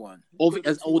another one.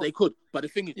 They could. But the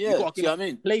thing is, you got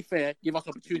to play fair, give us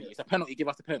opportunity. It's a penalty, give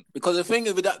us a pen. Because the thing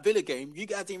is with that Villa game, you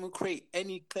guys didn't even create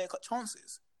any clear-cut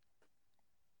chances.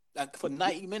 Like for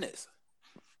 90 minutes.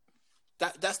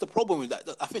 That's the problem with that.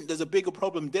 I think there's a bigger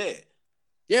problem there.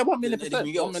 Yeah,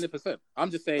 1,000,000%. I'm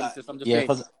just saying.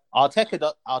 Because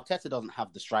Arteta doesn't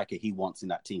have the striker he wants in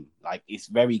that team. Like, it's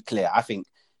very clear. I think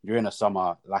during the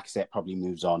summer, like I said, probably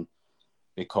moves on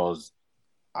because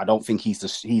I don't think he's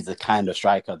the kind of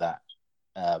striker that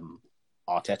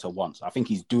Arteta wants. I think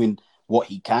he's doing what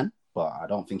he can, but I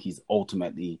don't think he's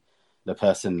ultimately the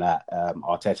person that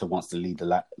Arteta wants to lead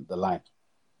the line.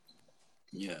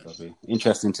 Yeah, it'll be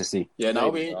interesting to see. Yeah,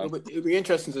 no, it'll be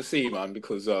interesting to see, man,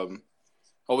 because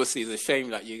obviously it's a shame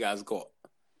that you guys got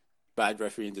bad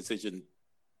refereeing decision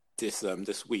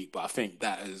this week, but I think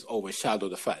that has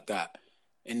overshadowed the fact that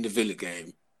in the Villa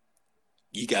game,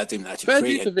 you guys didn't actually fair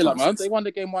due to Villa, man. They won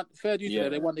the game 1. Fair due to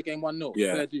them. They won the game 1-0.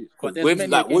 Yeah, fair due. But with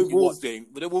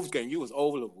the Wolves game, you was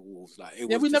over the Wolves. Like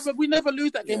we never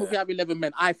lose that game if we have 11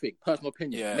 men. I think, personal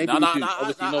opinion. Yeah, maybe we do.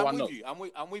 Obviously, no one knows.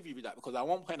 I'm with you with that because at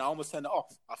one point I almost turned it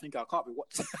off. I think I can't be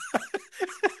watching.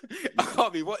 I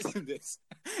can't be watching this.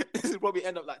 This will probably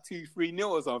end up like 2-3-0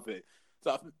 or something.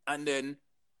 So and then.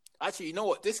 Actually, you know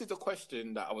what? This is the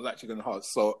question that I was actually going to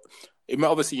ask. So,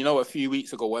 obviously, a few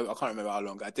weeks ago, I can't remember how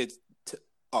long, I did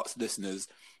ask listeners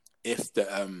if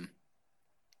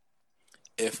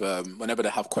whenever they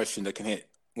have questions, they can hit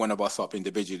one of us up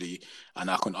individually, and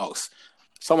I can ask.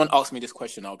 Someone asked me this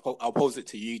question. I'll pose it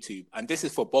to YouTube, and this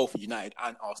is for both United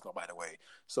and Arsenal, by the way.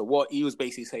 So, what he was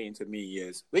basically saying to me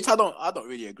is, which I don't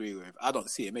really agree with. I don't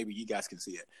see it. Maybe you guys can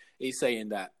see it. He's saying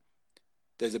that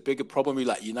there's a bigger problem with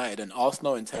like United and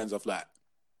Arsenal in terms of like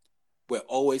we're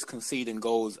always conceding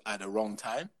goals at the wrong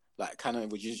time. Like kind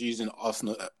of we're just using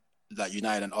Arsenal, like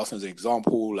United and Arsenal as an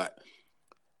example. Like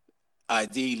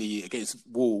ideally against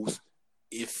Wolves,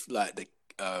 if like the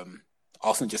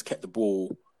Arsenal just kept the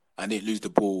ball and didn't lose the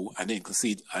ball and didn't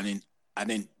concede and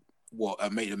then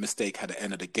made a mistake at the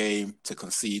end of the game to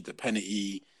concede the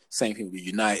penalty. Same thing with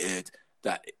United.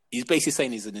 That he's basically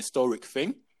saying is an historic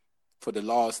thing for the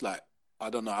last like. I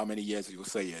don't know how many years he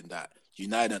was saying that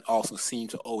United and Arsenal seem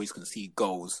to always concede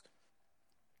goals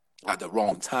at the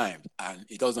wrong time. And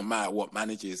it doesn't matter what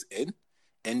manager is in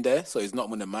there. So it's not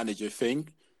when the manager thing.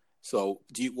 So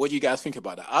what do you guys think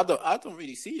about that? I don't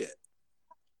really see it.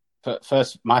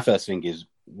 My first thing is,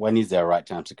 when is there a right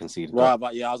time to concede a goal? Right,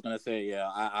 but I was going to say,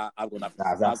 I'm going to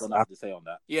have to say on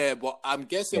that. Yeah, but I'm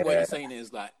guessing what you're saying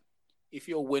is like, if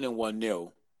you're winning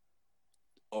 1-0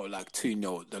 or like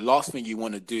 2-0, the last thing you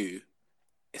want to do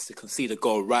is to concede a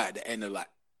goal right at the end of like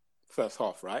first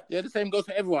half, right? Yeah, the same goes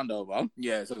for everyone though, man.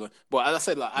 Yeah, but as I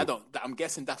said, like I'm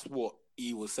guessing that's what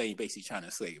he was saying, basically trying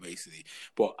to say, basically.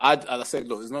 But as I said,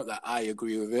 look, it's not that I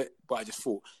agree with it, but I just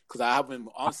thought because I haven't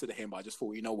answered to him, I just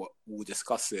thought, you know what, we'll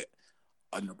discuss it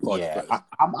on the pod. Yeah,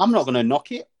 I'm not gonna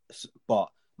knock it, but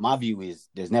my view is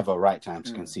there's never a right time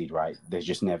to concede, right? There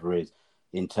just never is.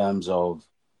 In terms of,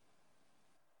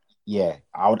 yeah,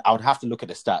 I would have to look at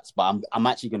the stats, but I'm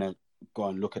actually gonna go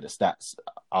and look at the stats.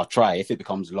 I'll try. If it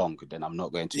becomes long, then I'm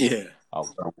not going to. Yeah,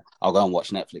 I'll go and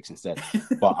watch Netflix instead.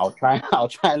 But I'll try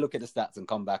and look at the stats and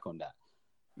come back on that.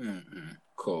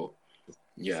 Cool.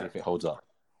 Yeah, see if it holds up.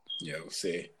 Yeah, we'll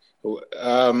see.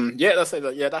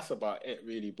 That's about it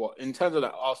really. But in terms of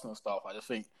the Arsenal stuff, I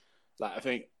think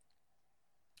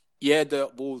the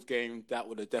Wolves game that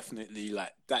would have definitely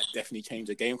changed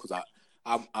the game because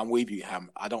I'm with you,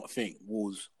 Ham. I don't think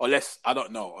Wolves, unless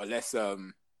what's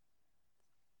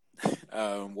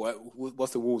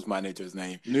the Wolves manager's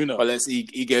name? Nuno. Unless he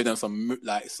gave them some.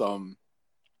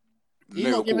 He's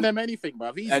not giving them anything,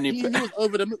 bruv. He was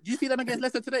over the moon. Do you see them against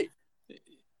Leicester today?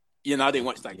 I didn't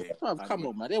watch that game. Oh, come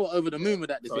on, man. They were over the moon with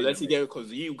that decision. So let's see,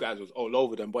 because you guys was all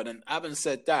over them. But then, having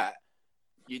said that,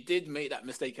 you did make that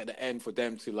mistake at the end for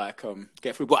them to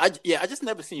get through. But I just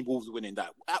never seen Wolves winning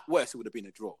that. At worst, it would have been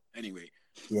a draw anyway.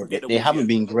 Yeah, they haven't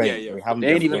been great. Yeah.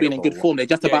 They ain't even been in good form. They're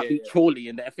just about beat Chorley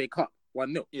in the FA Cup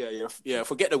 1-0. Yeah.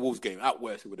 Forget the Wolves game. At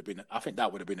worst, it would have been. I think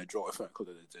that would have been a draw if because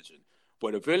of the decision.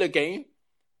 But the Villa game.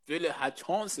 Villa had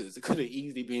chances. It could have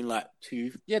easily been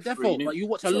 2. Yeah, definitely. But you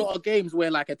watch a lot of games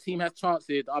where a team has chances,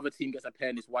 the other team gets a pair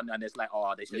in this one, and it's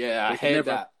they should. Yeah, I heard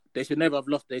that. They should never have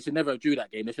lost. They should never have drew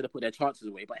that game. They should have put their chances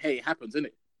away. But hey, it happens, isn't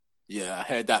it? Yeah, I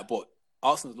heard that. But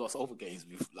Arsenal's lost over games.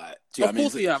 Of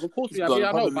course we have. Of course we have. Yeah,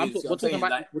 I know.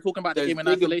 We're talking about the game in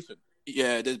isolation.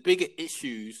 Yeah, there's bigger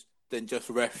issues than just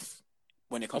refs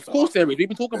when it comes. Of course there is. We've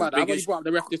been talking about that. I've already brought up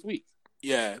the ref this week.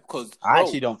 Yeah, because I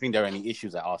actually don't think there are any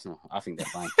issues at Arsenal. I think they're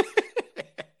fine.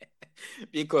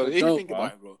 Because if you think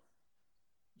about it, bro,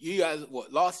 you guys,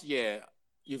 last year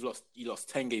you lost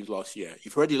 10 games last year.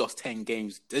 You've already lost 10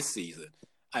 games this season,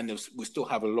 and we still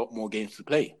have a lot more games to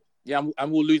play. Yeah,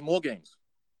 and we'll lose more games.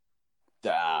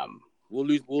 Damn, we'll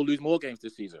lose more games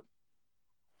this season.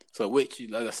 So, which,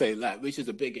 like I say, which is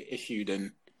a bigger issue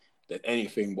than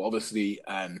anything, but obviously,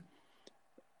 and.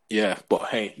 Yeah, but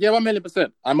hey. Yeah,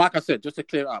 1,000,000%. And like I said, just to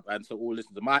clear up, and so all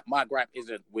listeners, my gripe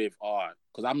isn't with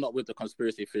because I'm not with the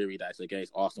conspiracy theory that's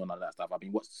against Arsenal and all that stuff. I've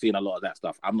been seeing a lot of that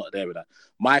stuff. I'm not there with that.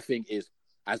 My thing is,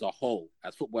 as a whole,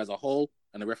 as football as a whole,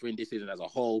 and the refereeing decision as a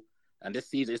whole, and this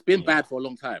season, it's been bad for a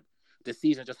long time. This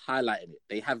season just highlighting it.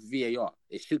 They have VAR.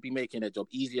 It should be making their job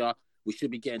easier. We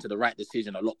should be getting to the right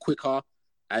decision a lot quicker,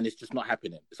 and it's just not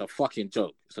happening. It's a fucking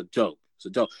joke. It's a joke.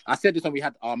 I said this when we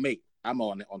had our mate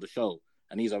Ammo on the show.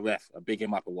 And he's a ref, a big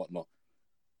him up and whatnot.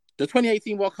 The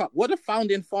 2018 World Cup, we're the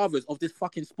founding fathers of this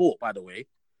fucking sport, by the way.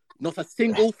 Not a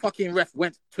single fucking ref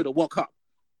went to the World Cup.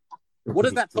 What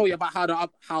does that tell you about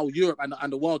how Europe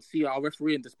and the world see our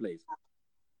refereeing displays?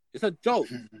 It's a joke.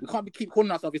 We can't keep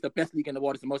calling ourselves it's the best league in the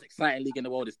world, it's the most exciting league in the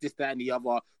world, it's this, that, and the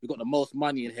other. We've got the most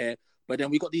money in here. But then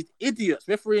we got these idiots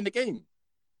refereeing the game.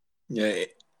 Yeah,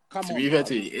 to be fair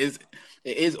to you,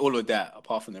 it is all of that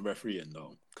apart from the refereeing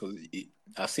though, because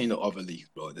I've seen the other leagues,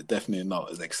 bro. They're definitely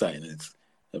not as exciting as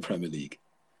the Premier League.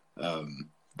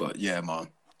 But yeah, man,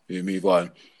 we move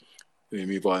on.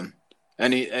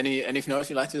 Anything else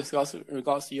you'd like to discuss in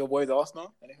regards to your boys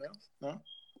Arsenal? Anything else?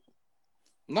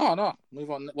 No.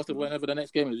 Move on. Whenever the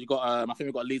next game is? You got. I think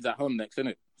we got Leeds at home next,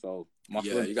 innit? So must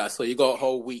win. You got a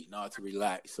whole week now to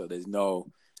relax. So there's no.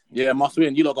 Yeah, must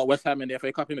win. You lot got West Ham in the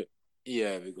FA Cup, innit?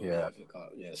 Yeah, we got the FA Cup.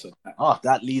 Yeah, so.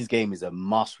 That Leeds game is a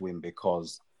must win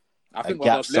because. I think we're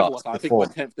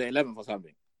 10th to 11th or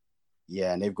something.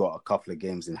 Yeah, and they've got a couple of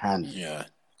games in hand. Yeah.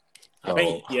 So...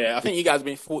 I think you guys have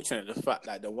been fortunate the fact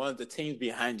that the teams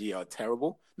behind you are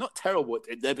terrible. Not terrible,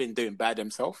 they've been doing bad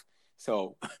themselves.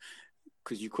 So,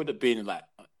 because you could have been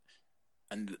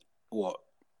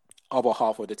other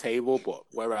half of the table, but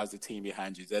whereas the team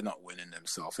behind you, they're not winning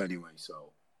themselves anyway.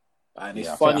 So, and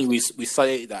it's funny we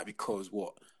say that because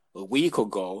a week or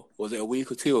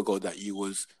 2 ago that you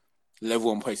was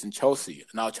level on points in Chelsea.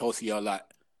 Now Chelsea are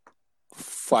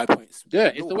 5 points.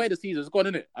 Yeah, it's the way the season's gone,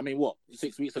 isn't it? I mean,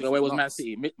 6 weeks ago, where was Man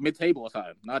City? Mid-table or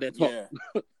something. Now they're top.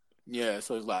 Yeah,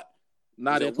 so it's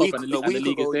now they're top and the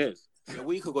league is theirs. A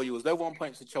week ago, you was level on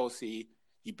points to Chelsea.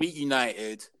 You beat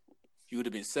United. You would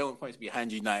have been 7 points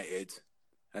behind United.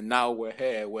 And now we're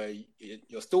here where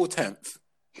you're still 10th.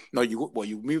 No,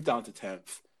 you moved down to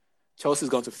 10th. Chelsea's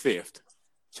gone to 5th.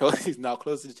 Chelsea's now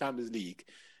close to the Champions League.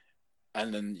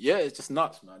 And then, it's just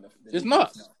nuts, man. It's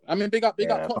nuts. I mean, big up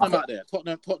Tottenham out there.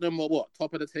 Tottenham were what?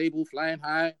 Top of the table, flying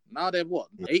high. Now they're what?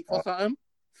 8th or something?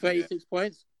 36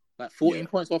 points? 14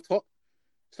 points off top?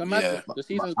 It's a madness. The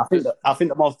season's... I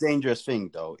think the most dangerous thing,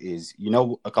 though, is,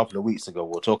 a couple of weeks ago,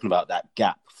 we were talking about that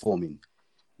gap forming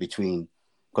between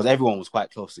because everyone was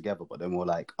quite close together, but then we're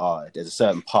like, there's a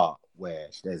certain part where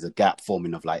there's a gap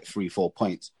forming of like 3-4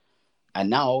 points. And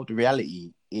now the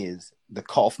reality is the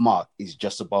cut-off mark is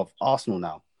just above Arsenal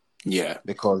now. Yeah.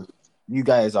 Because you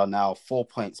guys are now 4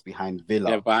 points behind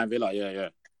Villa. Yeah, behind Villa, yeah.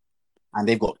 And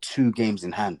they've got 2 games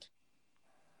in hand.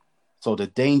 So the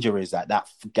danger is that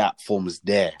gap forms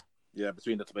there. Yeah,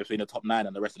 between the top 9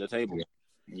 and the rest of the table.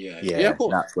 Yeah, of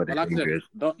course. That's where the danger is.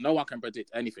 No one can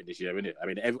predict anything this year, innit? I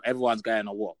mean, everyone's going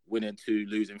on what? Winning 2,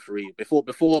 losing 3. Before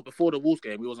the Wolves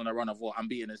game, we was on a run of what?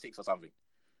 Unbeaten in 6 or something.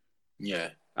 Yeah.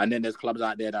 And then there's clubs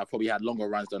out there that probably had longer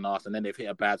runs than us, and then they've hit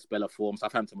a bad spell of form.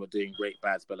 Southampton were doing great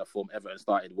bad spell of form. Everton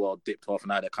started well, dipped off, and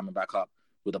now they're coming back up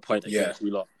with a point against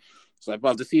we lot. So,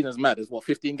 above the season's mad. There's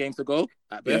 15 games to go?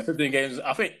 Yeah, 15 games.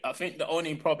 I think the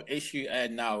only problem issue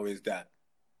now is that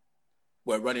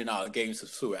we're running out of games to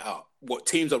sort it out. What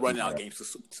teams are running out of games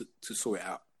to sort it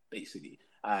out, basically.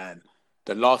 And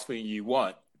the last thing you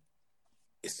want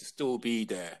is to still be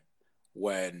there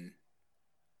when,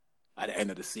 at the end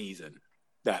of the season,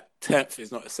 that 10th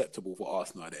is not acceptable for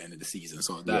Arsenal at the end of the season.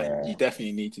 So that you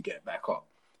definitely need to get back up.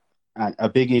 And a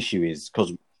big issue is,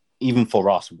 because even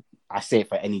for us, I say it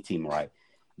for any team, right?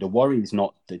 The worry is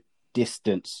not the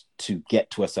distance to get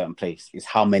to a certain place. It's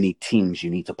how many teams you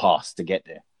need to pass to get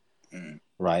there.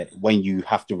 Right? When you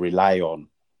have to rely on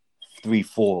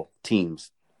 3-4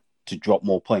 teams to drop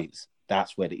more points,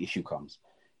 that's where the issue comes.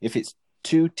 If it's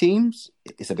 2 teams,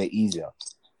 it's a bit easier.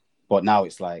 But now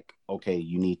it's like, okay,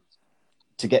 you need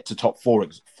to get to top 4,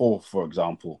 for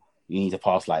example, you need to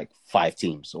pass like 5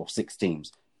 teams or 6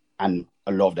 teams. And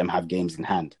a lot of them have games in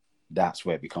hand. That's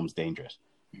where it becomes dangerous.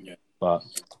 Yeah. But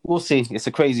we'll see. It's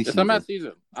a crazy season. It's a mad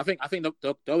season. I think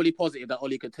the only positive that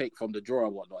Oli could take from the draw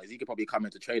and whatnot is he could probably come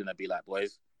into training and be like,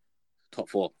 boys, top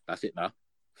 4. That's it now.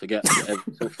 Forget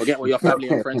what your family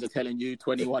and friends are telling you,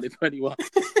 21 and 21.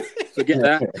 Forget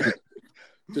that.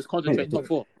 Just concentrate top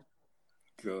 4.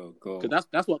 Go. Because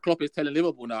that's what Klopp is telling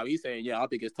Liverpool now. He's saying, our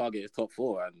biggest target is top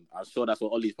 4. And I'm sure that's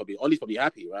what Ollie's probably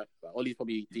happy, right? Like, Ollie's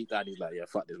probably deep down, he's like,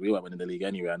 fuck this. We weren't winning the league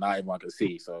anyway. And now everyone can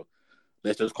see. So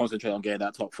let's just concentrate on getting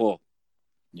that top 4.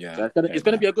 Yeah, so it's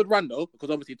going to be a good run though, because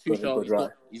obviously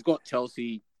Tuchel, he's got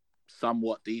Chelsea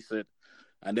somewhat decent,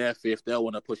 and they're 5th. They'll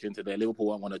want to push into there. Liverpool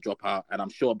won't want to drop out, and I'm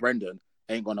sure Brendan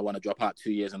ain't going to want to drop out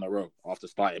 2 years in a row after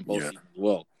starting both seasons as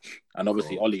well. And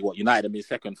obviously Ollie, United have been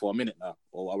 2nd for a minute now,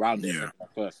 or around there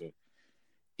first. So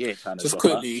just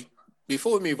quickly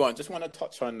before we move on, just want to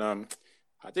touch on.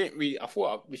 I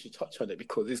thought we should touch on it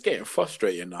because it's getting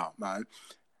frustrating now, man.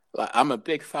 Like, I'm a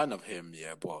big fan of him,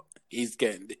 but his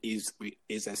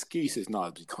excuses now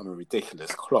are becoming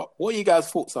ridiculous. Klopp, what are you guys'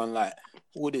 thoughts on like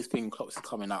all this thing Klopp's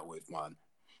coming out with, man?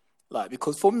 Like,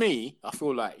 because for me, I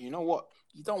feel like, you know what,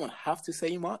 you don't have to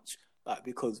say much, like,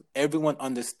 because everyone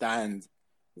understands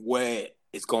where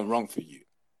it's gone wrong for you.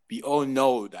 We all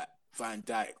know that Van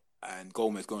Dijk and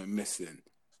Gomez going missing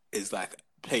is like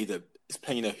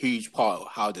playing a huge part of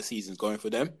how the season's going for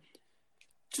them.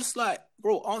 Just like,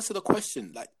 bro, answer the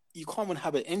question. Like, you can't even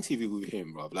have an interview with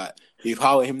him, bro. Like,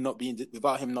 without him not being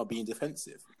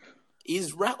defensive.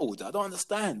 He's rattled. I don't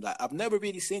understand. Like, I've never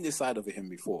really seen this side of him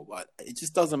before, but it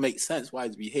just doesn't make sense why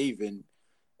he's behaving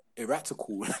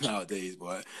erratical nowadays,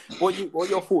 boy. What are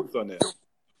your thoughts on it?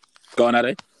 Go on,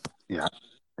 Ade. Yeah,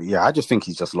 I just think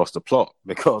he's just lost the plot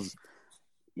because,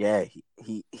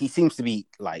 he seems to be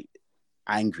like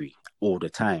angry all the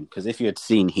time. Because if you had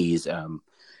seen his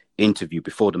interview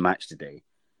before the match today,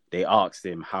 they asked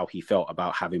him how he felt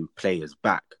about having players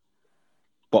back,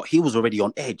 but he was already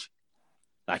on edge.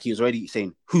 Like, he was already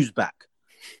saying, "Who's back?"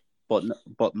 But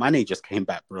Mane just came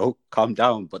back, bro. Calm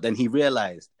down. But then he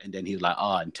realized, and then he was like,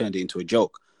 and turned it into a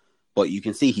joke. But you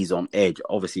can see he's on edge.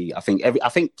 Obviously, I think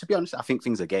to be honest, I think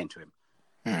things are getting to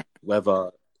him.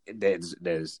 Whether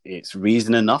it's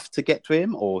reason enough to get to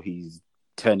him, or he's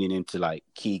turning into like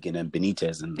Keegan and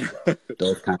Benitez and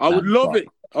those kind of. I would love it.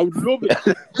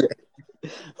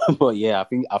 But yeah,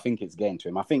 I think it's getting to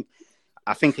him. I think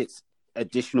it's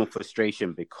additional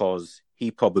frustration because he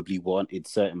probably wanted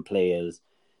certain players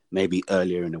maybe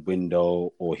earlier in the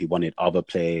window, or he wanted other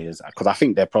players. Because I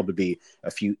think there are probably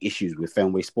a few issues with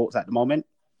Fenway Sports at the moment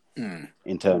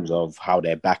in terms of how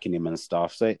they're backing him and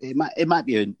stuff. So it might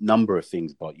be a number of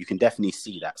things, but you can definitely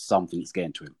see that something's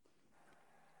getting to him.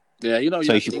 Yeah,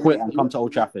 so he should quit and come to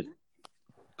Old Trafford.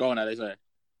 Go on, Ade, sorry.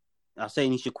 I was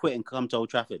saying he should quit and come to Old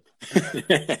Trafford.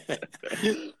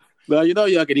 No,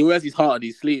 Jurgen, he wears his heart on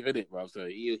his sleeve, innit, bro? So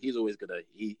he's always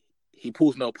he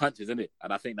pulls no punches, innit?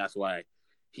 And I think that's why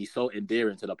he's so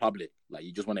endearing to the public. Like,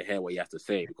 you just want to hear what he has to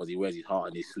say because he wears his heart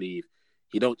on his sleeve.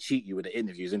 He don't cheat you with the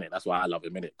interviews, innit? That's why I love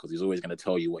him, innit? Because he's always going to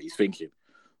tell you what he's thinking.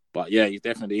 But yeah, he's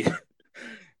definitely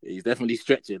he's definitely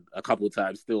stretching a couple of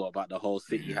times still about the whole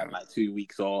City had like 2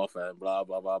 weeks off and blah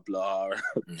blah blah blah.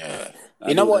 Yeah,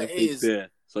 you know what it is. Yeah.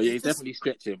 So yeah, he's definitely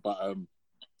stretching, but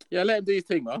yeah, let him do his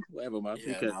thing, man. Whatever, man.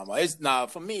 Yeah,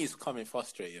 for me, it's becoming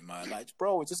frustrating, man. Like,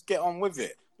 bro, just get on with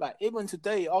it. Like, even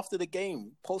today, after the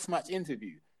game, post-match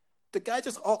interview, the guy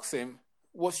just asked him,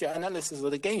 "What's your analysis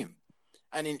of the game?"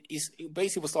 And then he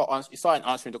basically started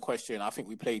answering the question. I think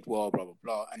we played well, blah blah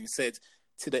blah. And he said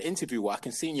to the interviewer, "I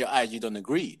can see in your eyes you don't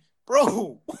agree."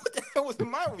 Bro, what the hell was the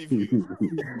matter with you?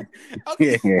 How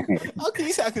can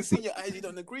you say I can see in your eyes you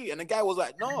don't agree? And the guy was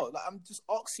like, "No, like, I'm just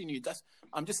asking you.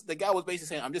 The guy was basically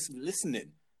saying, I'm just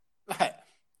listening." Like,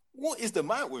 what is the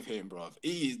matter with him, bro?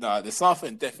 There's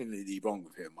something definitely wrong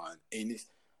with him, man. And it's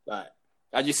like,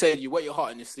 as you said, you wear your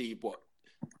heart in your sleeve, but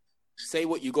say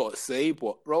what you got to say,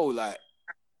 but bro, like,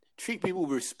 treat people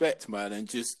with respect, man, and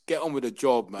just get on with the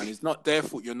job, man. It's not their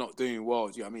fault you're not doing well.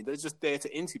 Do you know what I mean? They're just there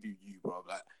to interview you, bro.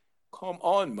 Like, come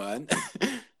on, man.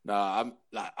 I'm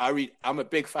a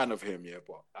big fan of him, yeah,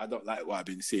 but I don't like what I've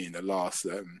been seeing the last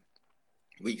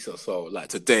weeks or so. Like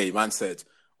today, man said,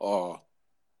 "Oh,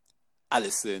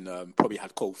 Alisson probably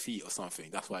had cold feet or something.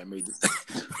 That's why I made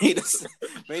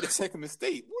a second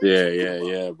mistake."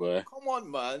 Yeah, boy. Come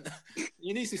on, man.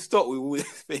 You need to stop with all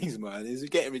these things, man. It's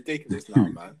getting ridiculous now,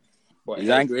 man. But he's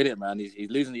angry, innit, man? He's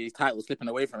losing his title, slipping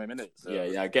away from him, innit? So.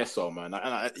 Yeah, I guess so, man.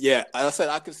 As I said,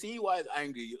 I can see why he's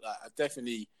angry. I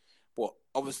definitely, but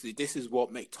obviously, this is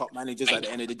what makes top managers at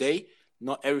the end of the day.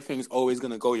 Not everything's always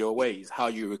going to go your way. It's how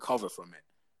you recover from it.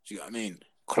 Do you know what I mean?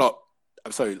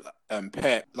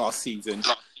 Pep last season,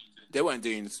 they weren't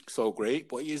doing so great,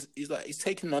 but he's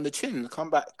taking on the chin.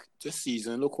 Come back this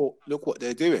season, look what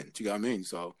they're doing. Do you know what I mean?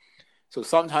 So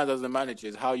sometimes as a manager,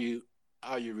 it's how you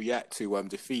react to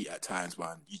defeat at times,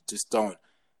 man. You just don't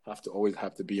always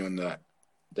have to be on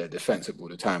the defensive all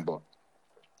the time. But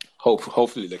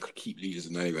hopefully they could keep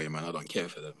losing anyway, man. I don't care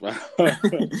for them.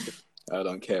 I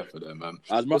don't care for them, man.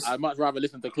 I'd much rather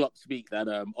listen to Klopp speak than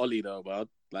Ollie, though, man.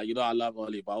 Like, you know, I love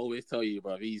Ollie, but I always tell you,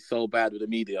 bro, he's so bad with the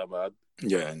media, man.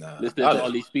 Yeah, nah. Listening to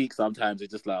Ollie speak sometimes,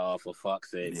 it's just like, oh, for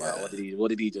fuck's sake, man. What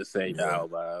did he just say now,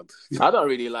 man? I don't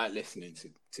really like listening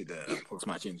to the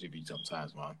post-match interview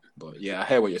sometimes, man. But yeah, I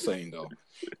hear what you're saying, though.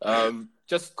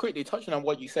 Just quickly touching on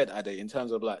what you said, Ade, in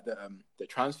terms of like the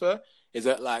transfer, is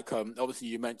that like obviously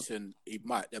you mentioned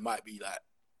there might be like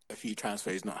a few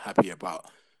transfers he's not happy about.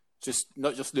 Just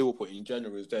not just Liverpool in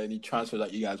general. Is there any transfer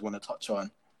that you guys want to touch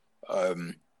on?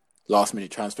 Last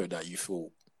minute transfer that you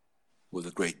thought was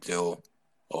a great deal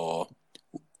or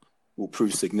will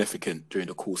prove significant during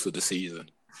the course of the season?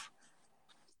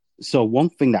 So one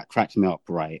thing that cracked me up,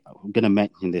 right? I'm going to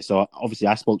mention this. So obviously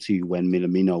I spoke to you when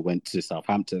Minamino went to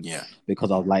Southampton. Yeah. Because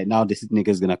I was like, now this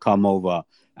nigga's going to come over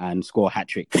and score a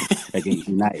hat-trick against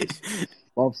United.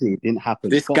 Obviously, it didn't happen.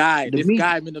 This guy,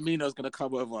 Minamino's going to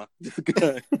come over.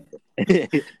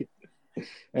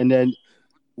 And then,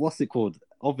 what's it called?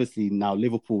 Obviously, now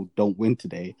Liverpool don't win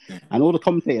today. And all the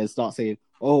commentators start saying,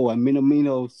 oh, and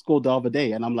Minamino scored the other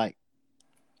day. And I'm like,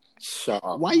 shut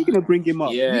up. Why are you going to bring him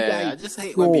up? Yeah, I just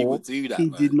hate when people do that, He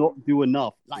did not do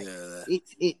enough. Like,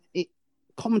 it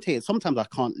commentators, sometimes I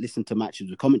can't listen to matches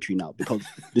with commentary now because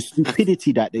the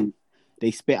stupidity that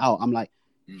they spit out. I'm like,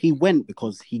 he went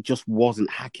because he just wasn't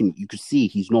hacking. You could see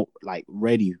he's not like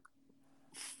ready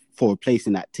for a place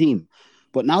in that team.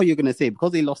 But now you're going to say,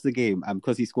 because they lost the game and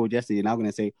because he scored yesterday, you're now going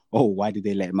to say, oh, why did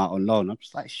they let him out on loan? I'm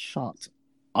just like, shut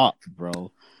up,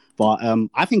 bro. But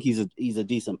I think he's a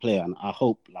decent player, and I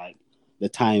hope like the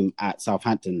time at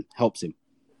Southampton helps him.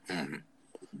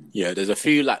 Yeah, there's a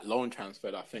few like loan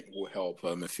transfer that I think will help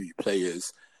a few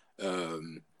players.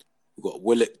 We've got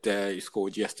Willock there. He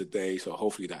scored yesterday, so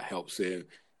hopefully that helps him.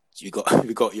 We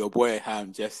got your boy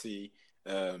Ham Jesse.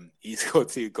 He scored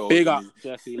 2 goals. Big up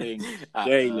Jesse Lings.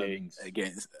 Lings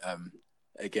against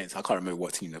I can't remember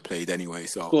what team they played anyway.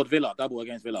 So scored Villa, double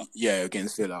against Villa. Yeah,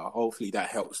 against Villa. Hopefully that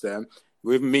helps them.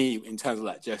 With me, in terms of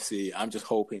like Jesse, I'm just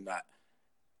hoping that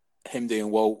him doing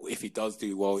well, if he does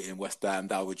do well in West Ham,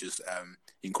 that would just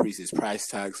increase his price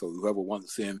tag. So whoever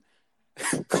wants him,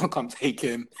 come take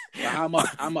him. How much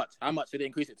did it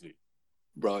increase it to?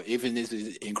 Bro, even if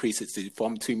it increases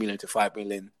from 2 million to 5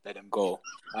 million, let him go.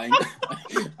 I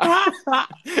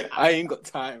ain't got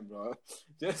time, bro.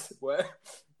 Just let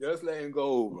him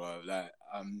go, bro. Like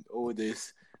all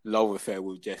this love affair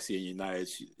with Jesse and United,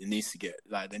 it needs to get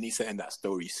they need to end that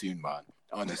story soon, man.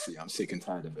 Honestly, I'm sick and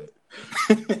tired of it.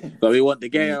 So we want the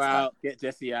Gea out, get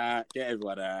Jesse out, get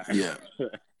everyone out.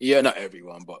 Yeah, not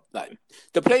everyone, but like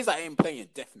the players that ain't playing,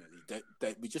 definitely.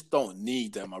 We just don't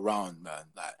need them around, man.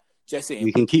 Like Jesse,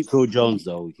 we can keep Phil Jones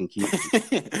though. We can keep.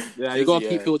 You gotta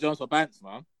keep Phil Jones for Banks,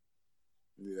 man.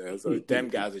 Yeah, so them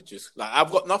guys are just like,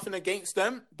 I've got nothing against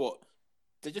them, but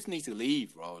they just need to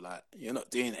leave, bro. Like, you're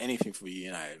not doing anything for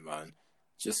United, man.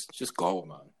 Just go,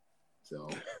 man. So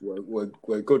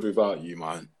we're good without you,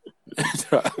 man.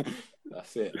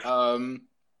 That's it.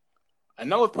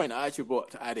 Another point I actually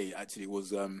brought to Addy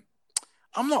was I'm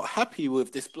not happy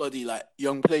with this bloody like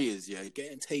young players,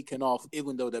 getting taken off,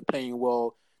 even though they're playing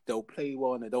well. They'll play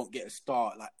well and they don't get a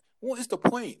start. Like, what is the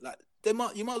point? Like, you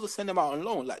might as well send them out on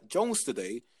loan. Like Jones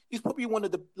today, he's probably one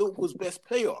of the Liverpool's best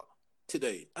player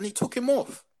today, and he took him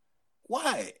off.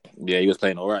 Why? Yeah, he was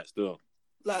playing all right still.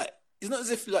 Like, it's not as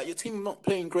if like your team not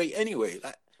playing great anyway.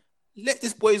 Like, let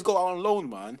this boys go out on loan,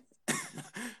 man.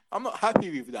 I'm not happy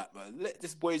with that, man. Let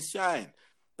this boys shine.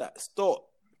 Like, stop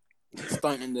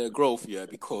stunting their growth,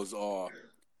 because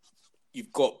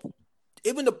you've got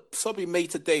even the sub he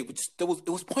made today, which it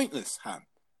was pointless, Ham.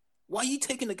 Why are you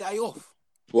taking the guy off?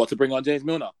 What, to bring on James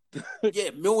Milner?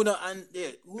 Yeah, Milner and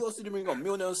who else did he bring on?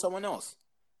 Milner and someone else.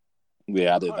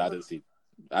 Yeah, I didn't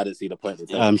see the point.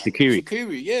 Shaqiri.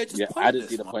 I didn't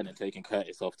see the point in taking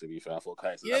Curtis off. To be fair, I thought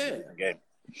Curtis was having a game.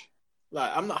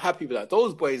 Like, I'm not happy with that.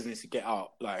 Those boys need to get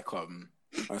out, like, and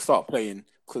start playing,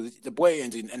 because the boy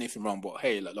ain't doing anything wrong. But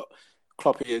hey, like, look,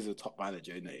 Klopp is a top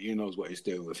manager, and he knows what he's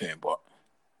doing with him. But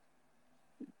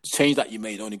change that you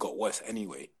made only got worse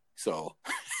anyway. So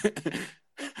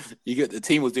the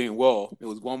team was doing well. It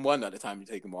was 1-1 at the time you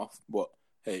take him off. But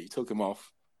hey, you took him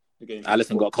off.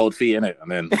 Alisson got cold feet in it, and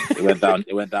then it went down.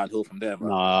 It went downhill from there.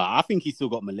 No, I think he still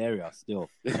got malaria. Still,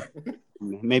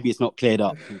 maybe it's not cleared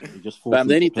up.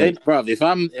 Bruv, if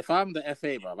I'm the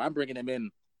FA, bruv, I'm bringing him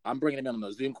in. I'm bringing him in on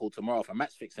a Zoom call tomorrow for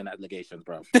match fixing allegations,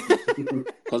 bruv.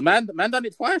 Because man done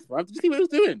it twice, bruv. Did you see what he was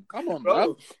doing? Come on,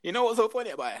 bruv. You know what's so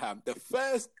funny about it, Ham? The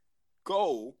first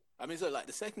goal, the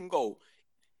second goal,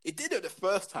 it did it the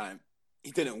first time.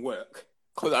 It didn't work.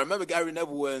 Because I remember Gary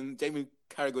Neville and Jamie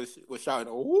Carragher was shouting,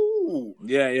 "Ooh,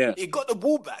 yeah." He got the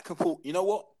ball back and thought, you know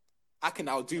what? I can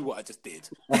now do what I just did.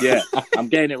 Yeah, I'm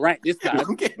getting it right this time.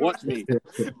 Watch me.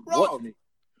 Watch me.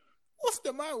 What's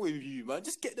the matter with you, man?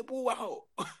 Just get the ball out.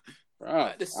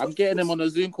 Bro, I'm getting him on a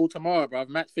Zoom call tomorrow, bro.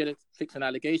 Match fixing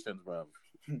allegations, bro.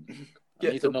 I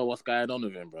need to know what's going on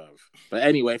with him, bro. But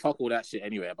anyway, fuck all that shit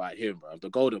anyway about him, bro. The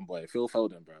golden boy, Phil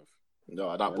Foden, bro.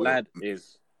 No, that boy lad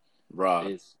is...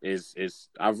 Right. He's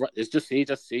just too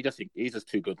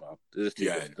good, man. He's too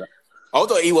good.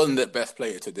 Although he wasn't the best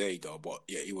player today, though, but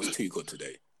yeah, he was too good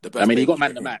today. The best. I mean, he got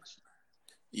man of the match.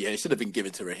 Yeah, it should have been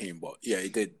given to Raheem, but yeah, he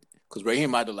did, because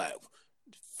Raheem had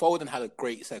Foden had a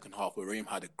great second half, but Raheem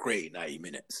had a great 90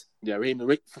 minutes. Yeah, Raheem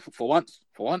for once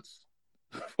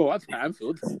at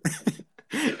Anfield.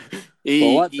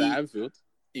 At Anfield.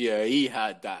 Yeah, he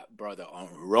had that brother on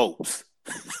ropes.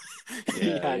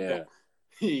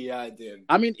 He had him.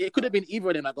 I mean, it could have been either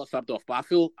of them that got subbed off, but I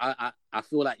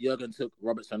feel like Jurgen took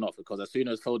Robertson off, because as soon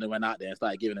as Foden went out there and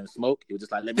started giving him smoke, he was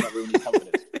just like, let me not ruin his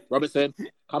confidence. Robertson,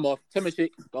 come off. Timashik,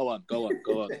 go on.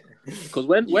 Because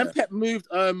when Pep moved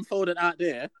Foden out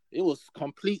there, it was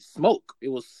complete smoke. It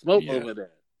was smoke over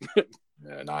there.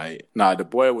 Yeah, the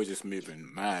boy was just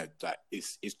moving mad. Like,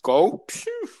 it's goal.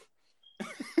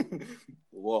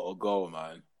 What a goal,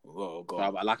 man. Whoa,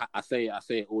 God. Like I say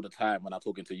it all the time when I'm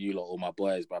talking to you lot, all my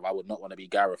boys, bruv. I would not want to be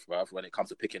Gareth, bruv, when it comes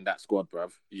to picking that squad,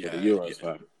 bruv. Yeah, for the Euros,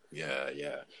 bruv.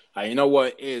 Yeah. And you know what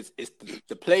it is? It's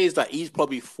the players that he's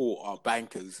probably thought are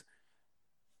bankers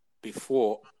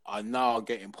before are now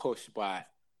getting pushed by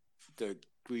the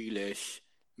Grealish,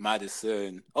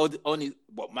 Maddison.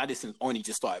 Maddison's only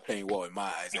just started playing well in my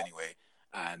eyes anyway.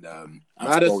 And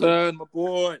Maddison, my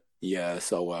boy. Yeah,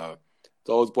 so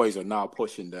those boys are now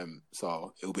pushing them,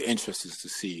 so it'll be interesting to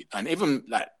see. And even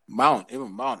Mount,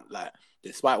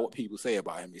 despite what people say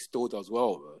about him, he still does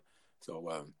well, bro.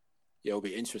 So it'll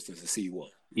be interesting to see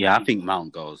what. Yeah, I think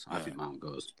Mount goes.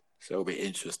 So it'll be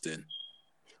interesting.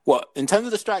 Well, in terms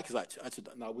of the strikers, actually,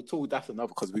 no, we'll talk that another,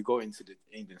 because we go into the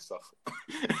England stuff.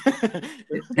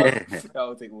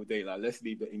 That'll take all day. Let's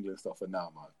leave the England stuff for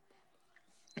now, man.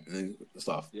 And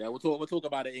stuff. Yeah, we'll talk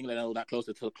about it, England and all that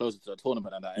closer to the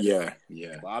tournament and that. Anyway.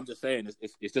 Yeah. But I'm just saying,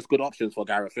 it's just good options for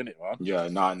Gareth, innit, man? Yeah,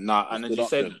 nah. And as you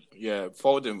said,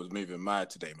 Foden was moving mad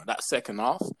today, man. That second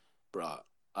half, bro,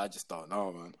 I just don't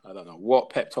know, man. I don't know what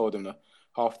Pep told him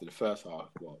after the first half,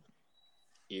 but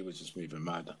he was just moving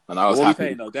mad. And I was happy.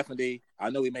 Saying, though, definitely. I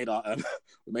know we made our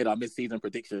mid-season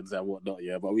predictions and whatnot,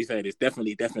 yeah. But we saying it's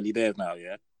definitely theirs now,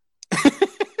 yeah.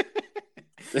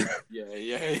 Yeah,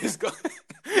 it's got.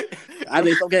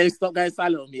 Ade, stop going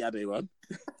silent on me, Ade, man.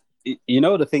 You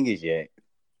know the thing is,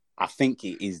 I think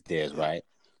it is theirs, right?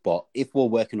 But if we're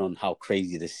working on how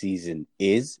crazy the season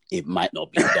is, it might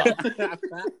not be done.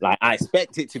 Like, I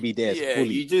expect it to be theirs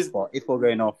fully. But if we're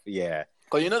going off, Because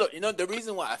the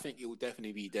reason why I think it will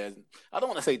definitely be theirs. I don't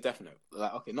want to say definite.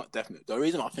 Like, okay, not definite. The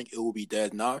reason why I think it will be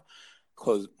theirs now,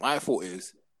 because my thought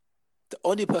is the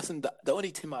only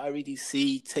team I really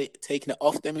see taking it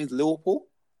off them is Liverpool.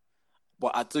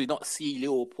 But I do not see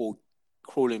Liverpool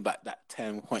crawling back that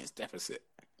 10 points deficit.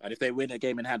 And if they win a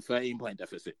game and had 13-point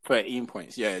deficit. 13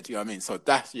 points, yeah. Do you know what I mean? So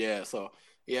that's,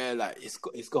 like,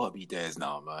 it's got to be theirs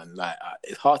now, man. Like,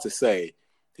 it's hard to say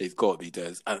it's got to be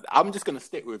theirs. And I'm just going to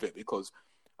stick with it because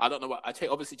I don't know what...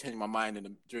 obviously changed my mind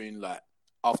during, like,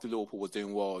 after Liverpool was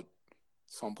doing well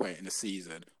some point in the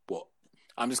season. But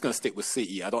I'm just going to stick with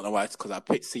City. I don't know why, because I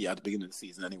picked City at the beginning of the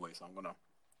season anyway, so I'm going to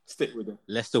stick with them.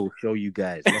 Leicester will show you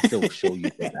guys. So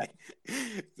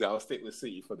I'll stick with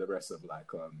City for the rest of, like...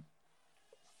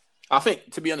 I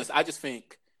think, to be honest, I just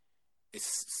think it's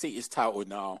City's title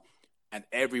now, and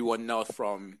everyone else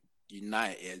from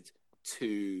United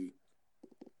to,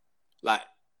 like,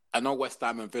 I know West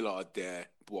Ham and Villa are there,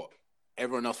 but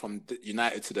everyone else from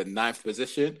United to the 9th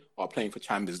position are playing for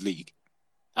Champions League.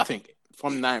 I think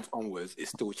from 9th onwards,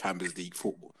 it's still Champions League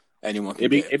football. Anyone can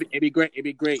get it. It'd be great. It'd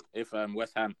be great if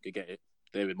West Ham could get it.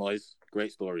 David Moyes,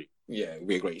 great story. Yeah, it'd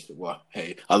be a great story. Well,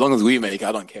 hey, as long as we make it,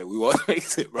 I don't care. We want to make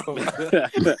it, bro.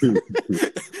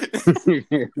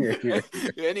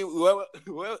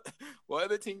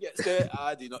 Whatever team gets there,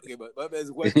 I do not give a...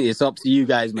 It's up to you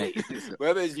guys, mate.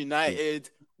 Whether it's United,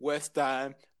 West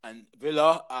Ham, and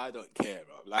Villa, I don't care,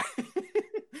 bro. Like,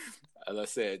 as I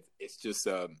said, it's just,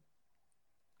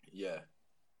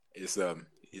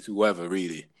 it's whoever,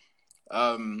 really.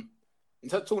 In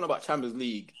terms of talking about Champions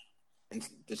League, and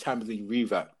the Champions League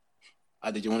revamp,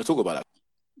 did you want to talk about that?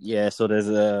 Yeah, so there's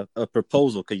a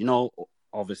proposal, because,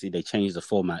 obviously they change the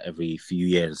format every few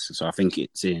years. So I think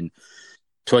it's in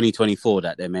 2024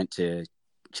 that they're meant to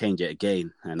change it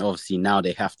again. And obviously now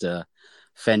they have to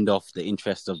fend off the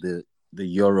interest of the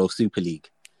Euro Super League.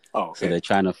 Oh, okay. So they're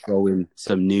trying to throw in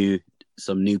some new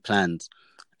plans.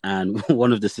 And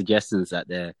one of the suggestions that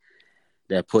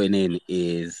they're putting in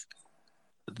is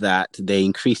that they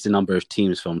increase the number of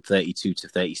teams from 32 to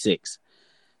 36,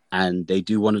 and they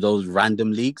do one of those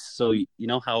random leagues. So you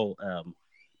know how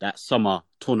that summer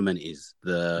tournament is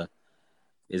the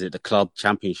club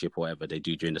championship or whatever they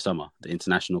do during the summer, the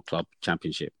international club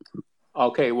championship.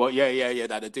 Okay, well, yeah,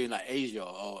 that they're doing like Asia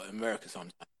or America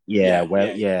sometimes.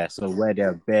 So where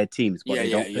they're bare teams, but they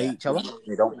don't play each other.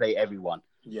 They don't play everyone.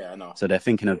 Yeah, I know. So they're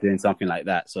thinking of doing something like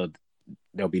that. So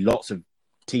there'll be lots of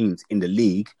teams in the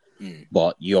league,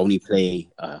 but you only play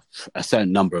a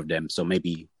certain number of them. So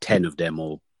maybe 10 of them,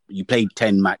 or you play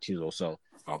 10 matches or so.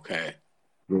 Okay.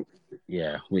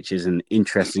 Yeah, which is an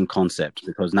interesting concept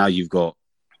because now you've got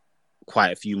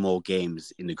quite a few more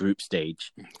games in the group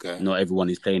stage. Okay. Not everyone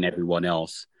is playing everyone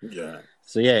else. Yeah.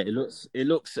 So yeah, it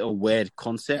looks a weird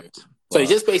concept. So it's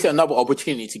just basically another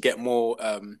opportunity to get more,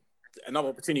 another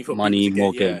opportunity for money,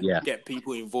 people to more get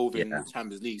people involved in the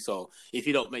Champions League. So if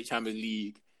you don't make Champions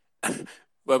League,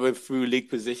 whether through league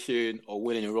position or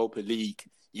winning Europa League,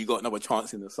 you got another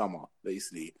chance in the summer,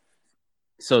 basically.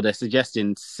 So they're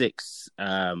suggesting six.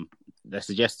 They're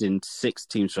suggesting 6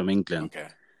 teams from England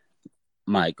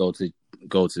might go to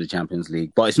the Champions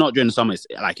League, but it's not during the summer. It's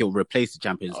like it will replace the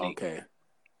Champions League. Okay.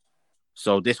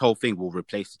 So this whole thing will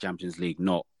replace the Champions League,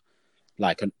 not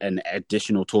like an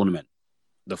additional tournament.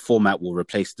 The format will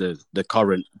replace the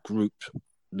current group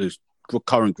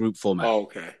format. Oh,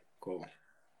 okay. Cool.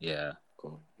 Yeah.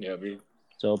 Cool. Yeah.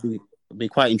 So it'll be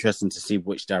quite interesting to see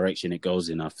which direction it goes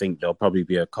in. I think there'll probably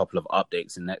be a couple of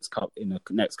updates in the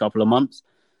next couple of months.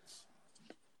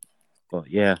 But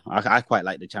yeah, I quite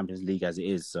like the Champions League as it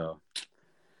is. So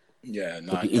yeah,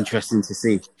 it'll be interesting to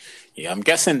see. Yeah, I'm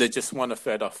guessing they just want to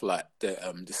fed off like the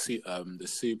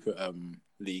Super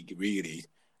League. Really,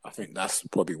 I think that's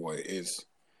probably what it is.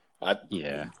 But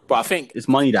I think it's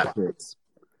money that hurts.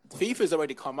 FIFA's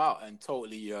already come out and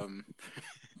totally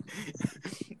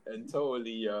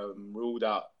ruled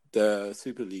out the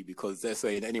Super League because they're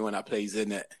saying anyone that plays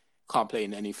in it can't play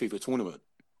in any FIFA tournament.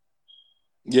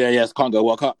 Yes, can't go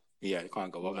World Cup. Yeah, it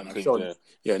can't go World Cup. I'm sure,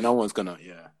 no one's gonna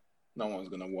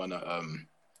wanna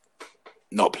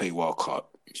not play World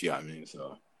Cup. Do you know what I mean?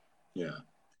 So yeah.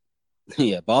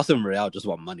 Yeah, Barca and Real just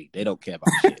want money. They don't care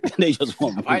about shit. They just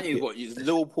want money. Apparently, it's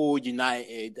Liverpool,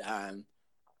 United, and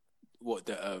what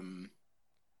the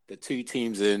 2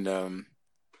 teams in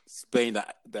Spain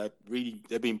that really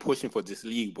they've been pushing for this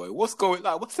league, boy. What's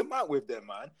the matter with them,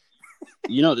 man?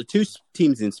 The 2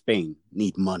 teams in Spain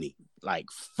need money, like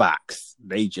facts.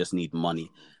 They just need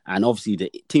money. And obviously,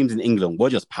 the teams in England, we're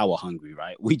just power hungry,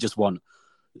 right? We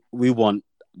want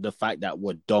the fact that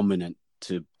we're dominant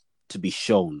to be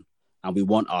shown, and we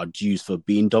want our dues for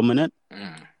being dominant.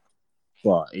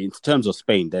 But in terms of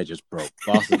Spain, they're just broke.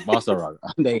 Barca,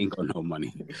 they ain't got no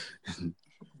money.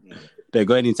 They're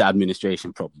going into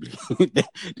administration probably.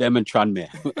 Them and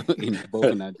Tranmere both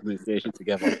in administration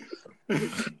together.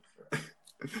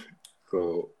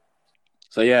 Cool.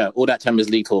 So yeah, all that Champions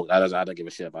League talk, I don't give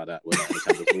a shit about that. We're not in the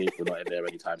Champions League. We're not in there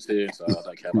anytime soon, so I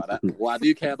don't care about that. What I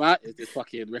do care about is this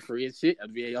fucking refereeing shit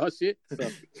and VAR shit. So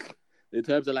in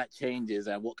terms of like changes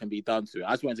and what can be done to it,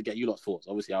 I just wanted to get you lot's thoughts.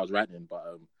 Obviously, I was ranting, but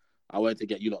I wanted to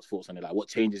get you lot's thoughts on it. Like, what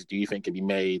changes do you think can be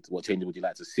made? What changes would you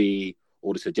like to see?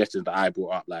 All the suggestions that I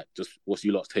brought up, like, just what's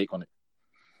you lot's take on it?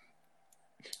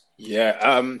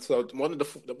 Yeah. So one of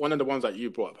the ones that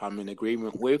you brought up, I'm in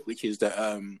agreement with, which is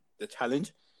the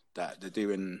challenge that they're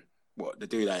doing. They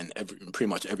do that in pretty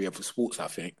much every other sports. I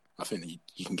think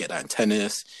you can get that in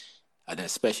tennis, and then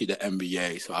especially the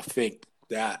NBA. So I think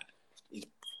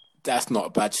that's not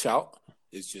a bad shout.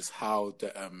 It's just how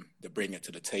they bring it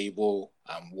to the table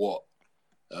and what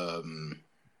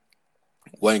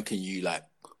when can you like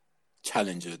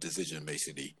challenge a decision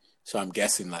basically. So I'm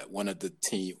guessing like one of the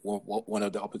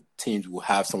other teams will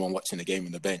have someone watching the game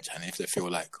on the bench, and if they feel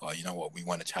like, oh, you know what, we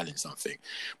want to challenge something.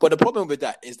 But the problem with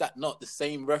that is that not the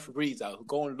same referees that will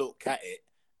go and look at it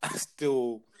and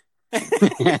still.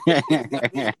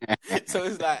 So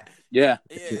it's like,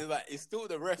 it's still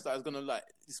the ref that is gonna like,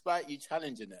 despite you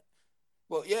challenging it.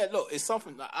 Well, yeah, look, it's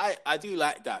something that I do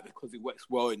like that because it works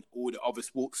well in all the other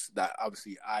sports that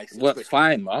obviously works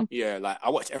fine, man. Yeah, like I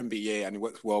watch NBA and it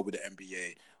works well with the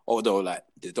NBA. Although, like,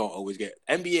 they don't always get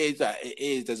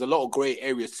NBA. There's a lot of grey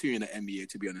areas too in the NBA,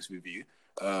 to be honest with you.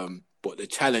 But the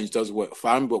challenge does work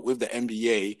fine. But with the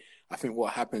NBA, I think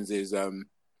what happens is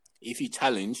if you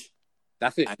challenge,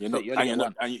 that's it. And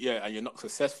you're not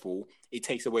successful, it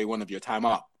takes away one of your time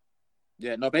out.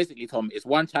 Yeah, no, basically, Tom, it's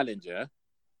one challenge, yeah?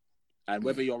 And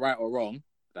whether you're right or wrong,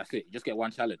 that's it. You just get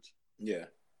one challenge. Yeah.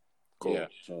 Cool. Yeah,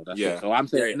 so that's it. So I'm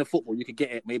saying in the football, you can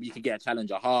get it. Maybe you can get a challenge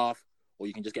a half, or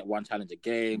you can just get one challenge a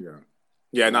game.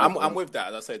 Yeah. No, I'm with that.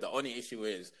 As I say, the only issue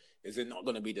is it not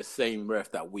going to be the same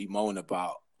ref that we moan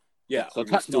about? Yeah. So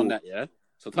touching on that,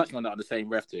 on the same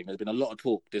ref thing, there's been a lot of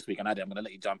talk this week, and I'm going to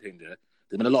let you jump in there.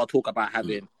 There's been a lot of talk about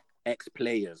having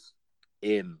ex-players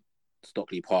in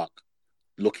Stockley Park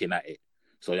looking at it.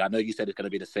 So I know you said it's going to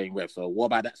be the same ref. So what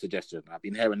about that suggestion? I've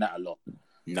been hearing that a lot.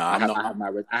 No, I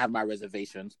have my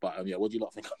reservations, but what do you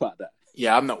lot think about that?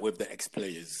 Yeah, I'm not with the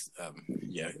ex-players.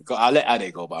 I'll let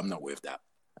Ade go, but I'm not with that.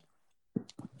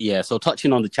 Yeah, so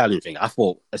touching on the challenge thing, I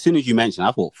thought, as soon as you mentioned,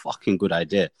 I thought, fucking good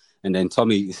idea. And then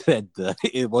Tommy said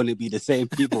it won't be the same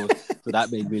people. So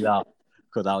that made me laugh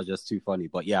because that was just too funny.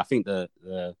 But yeah, I think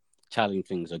the challenge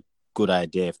thing is a good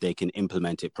idea if they can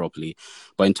implement it properly.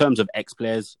 But in terms of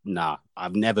ex-players, nah,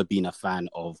 I've never been a fan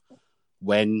of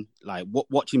when, like,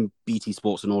 watching BT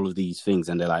Sports and all of these things,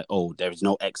 and they're like, oh, there is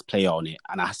no ex-player on it.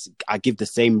 And I give the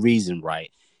same reason,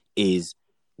 right, is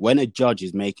when a judge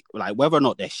is like, whether or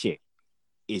not they're shit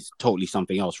is totally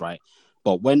something else, right?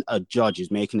 But when a judge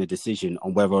is making a decision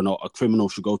on whether or not a criminal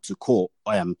should go to court,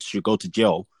 should go to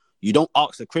jail, you don't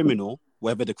ask the criminal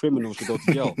whether the criminal should go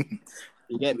to jail.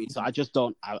 You get me? So I'm just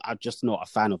not a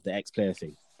fan of the ex-player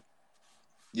thing.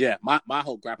 Yeah, my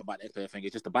whole gripe about the ex-player thing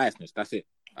is just the biasness. That's it.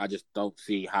 I just don't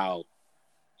see how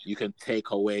you can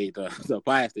take away the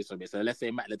biasness from it. So let's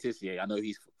say Matt Letizia, I know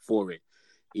he's for it.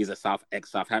 He's a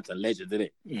ex-Southampton legend, isn't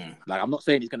it? Yeah. Like, I'm not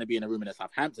saying he's going to be in a room in a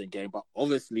Southampton game, but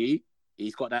obviously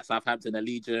he's got that Southampton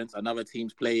allegiance. Another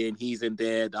team's playing, he's in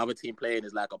there. The other team playing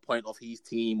is like a point of his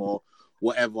team or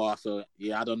whatever. So,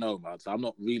 yeah, I don't know, man. So I'm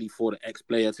not really for the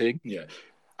ex-player thing. Yeah.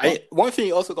 One thing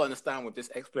you also got to understand with this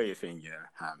ex-player thing,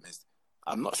 Ham, is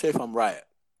I'm not sure if I'm right,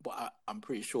 but I'm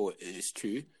pretty sure it is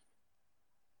true.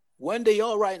 When they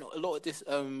are writing a lot of this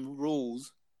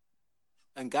rules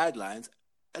and guidelines,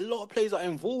 a lot of players are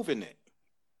involved in it.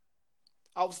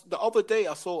 The other day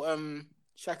I saw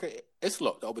Shaka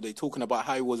Islop the other day talking about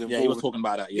how he was involved. Yeah, he was talking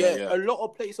about that. Yeah. A lot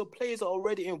of players are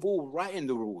already involved writing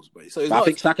the rules, but I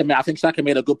think Shaka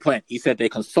made a good point. He said they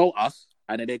consult us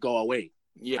and then they go away.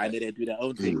 Yeah, and then they do their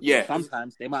own thing. Yeah, so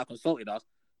sometimes they might have consulted us,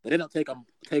 but they don't take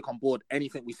on board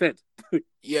anything we said.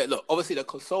 Yeah, look, obviously they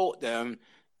consult them.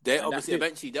 They obviously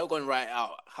eventually they're going to write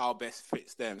out how best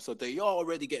fits them. So they are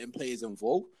already getting players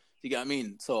involved. You get what I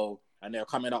mean? So and they're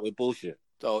coming up with bullshit.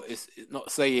 So it's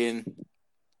not saying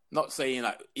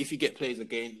like if you get players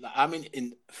again. Like, I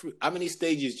mean, how many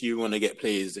stages do you want to get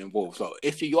players involved? So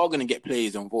if you are going to get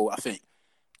players involved, I think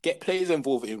get players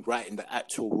involved in writing the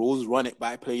actual rules, run it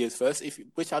by players first,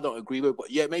 which I don't agree with.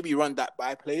 But yeah, maybe run that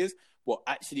by players, but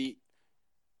actually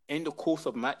in the course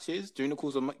of matches, during the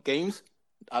course of games,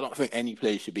 I don't think any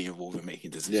player should be involved in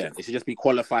making decisions. Yeah, it should just be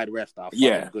qualified refs that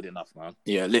are good enough, man.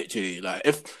 Yeah, literally. Like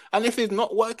if it's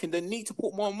not working, they need to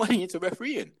put more money into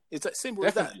refereeing. It's as simple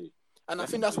as that. And I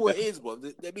think that's what it is, bro.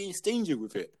 They're being stingy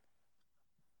with it.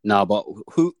 No, but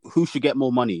who should get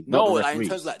more money? No, like in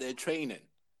terms of like their training,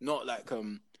 not like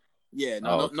Yeah,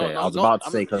 no, okay. I was about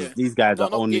to say because these guys are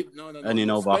only earning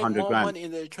over 100 grand. Money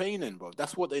in their training, bro.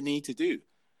 That's what they need to do,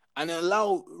 and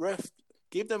allow refs,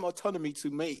 give them autonomy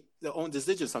to make their own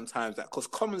decisions sometimes. That because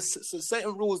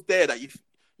certain rules there that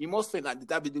you must think like the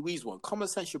WWE's one, common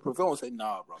sense should prevail and say,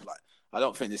 nah, bro, like I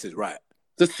don't think this is right.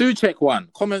 The Suchek one,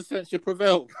 common sense should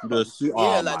prevail. The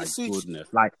goodness!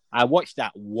 Like I watched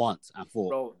that once and thought,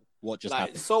 bro, what just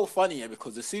happened? It's so funny,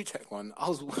 because the Suchek one,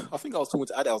 I think I was talking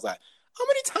to Adi, I was like, how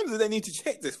many times do they need to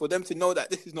check this for them to know that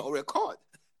this is not a red card?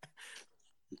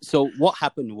 So what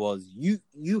happened was you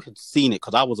had seen it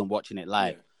because I wasn't watching it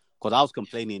live because I was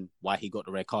complaining why he got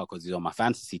the red card because he's on my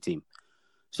fantasy team.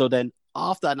 So then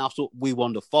after, and I saw we were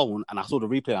on the phone and I saw the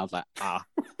replay, and I was like,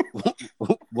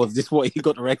 was this what he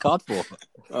got the red card for?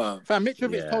 Fam,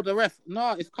 Mitrovic told the ref,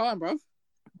 "No, it's calm, bro.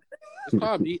 It's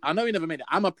calm. I know he never made it.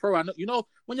 I'm a pro. I know. You know,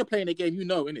 when you're playing a game, you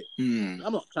know, innit?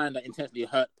 I'm not trying to intentionally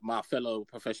hurt my fellow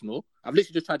professional. I've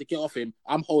literally just tried to get off him.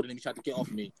 I'm holding him. He tried to get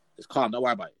off me. It's calm. Don't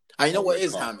worry about it." And you know what it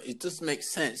is, Ham? It just makes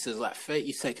sense. There's like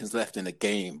 30 seconds left in the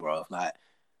game, bro. Like,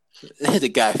 let the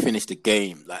guy finish the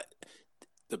game. Like,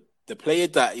 the player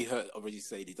that you heard already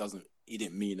said he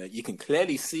didn't mean it. You can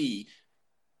clearly see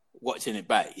watching it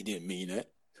back, he didn't mean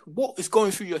it. What is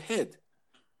going through your head?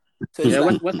 So yeah,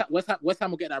 West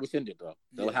Ham will get that rescinded, though.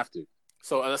 They'll have to.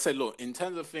 So as I said, look, in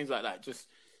terms of things like that,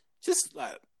 just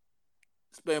like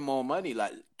spend more money,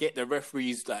 like get the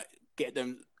referees, like get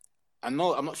them. I'm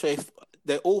not sure if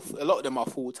a lot of them are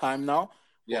full time now.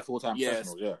 Yeah, full time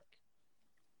professionals. Yeah.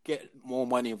 Get more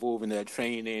money involved in their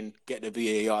training. Get the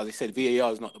VAR. As I said,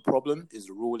 VAR is not the problem. It's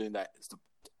the ruling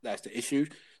that's the issue.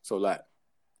 So like,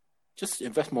 just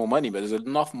invest more money. But there's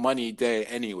enough money there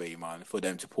anyway, man, for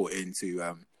them to put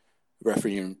into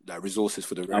refereeing like resources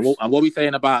for the refs. And what we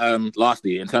saying about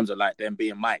lastly in terms of like them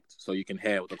being mic'd so you can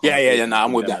hear the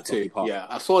I'm with that too. Yeah,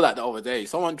 I saw that the other day.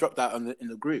 Someone dropped that in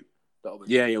the group.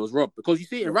 Yeah, it was Rob, because you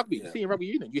see it in rugby. You see it in rugby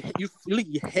union. You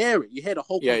hear it. You hear the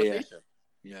whole conversation.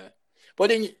 Yeah. But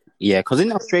then because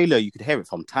in Australia you could hear it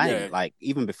from time. Yeah. Like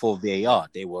even before VAR,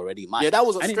 they were already mic'd. Yeah, that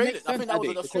was Australia. I think that was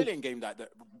an Australian game that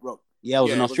Rob. Yeah, it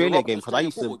was an Australian game because I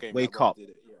used to wake up.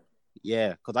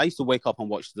 Yeah, because I used to wake up and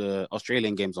watch the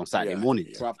Australian games on Saturday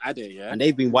mornings. And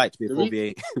they've been wiped before VAR.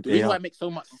 The reason why it makes so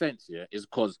much sense, is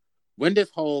because when this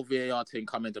whole VAR thing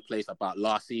come into place about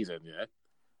last season,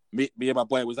 me and my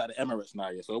boy was at the Emirates now,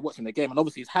 so we're watching the game, and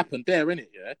obviously it's happened there, innit,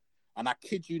 And I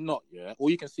kid you not, all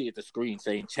you can see is the screen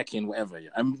saying check-in, whatever,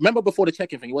 And remember before the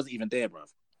check-in thing, it wasn't even there, bruv.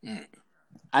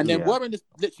 And then we're in this,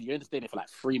 literally, you're in the stadium for like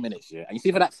 3 minutes, And you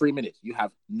see for that 3 minutes, you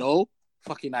have no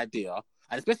fucking idea.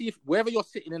 And especially if wherever you're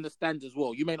sitting in the stands as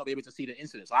well, you may not be able to see the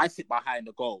incident. So I sit behind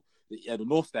the goal, the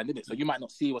north stand, innit? So you might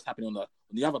not see what's happening on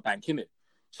the other bank, innit?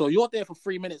 So you're there for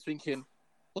 3 minutes thinking,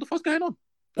 what the fuck's going on?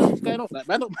 What's going on? Like,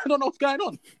 man, I don't know what's going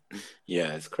on.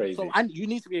 Yeah, it's crazy. So and we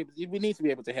need to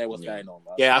be able to hear what's going on.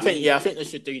 Man. Yeah, I think they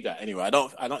should do that anyway. I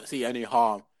don't see any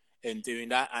harm in doing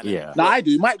that. And no, I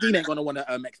do. Mike Dean ain't gonna want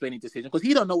to explain his decision because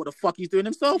he don't know what the fuck he's doing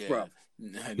himself, bro.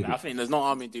 I think there's no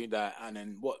harm in doing that. And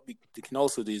then what we can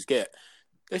also do is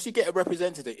they should get a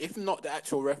representative. If not the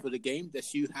actual ref of the game, they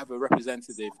should have a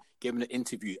representative giving an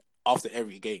interview after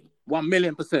every game.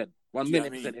 1,000,000%.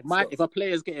 1,000,000%. If a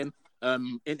player's getting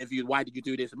interviewed, why did you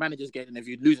do this? Managers getting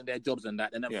interviewed, losing their jobs and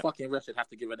that, and then fucking refs should have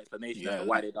to give an explanation as to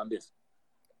why they done this.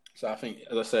 So I think,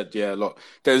 as I said, look,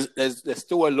 there's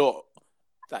still a lot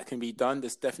that can be done.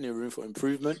 There's definitely room for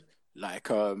improvement. Like,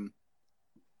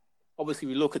 obviously,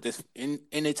 we look at this in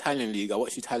Italian league. I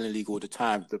watch Italian league all the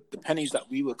time. The penalties that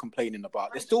we were complaining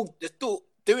about, they're still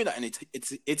doing that in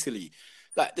Italy.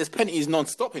 Like, there's penalties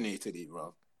non-stop in Italy,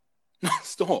 bro.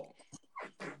 Non-stop.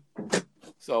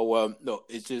 So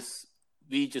look,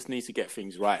 we just need to get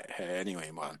things right here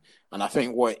anyway, man. And I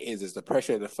think what it is the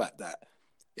pressure of the fact that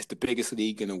it's the biggest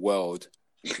league in the world.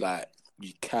 Like,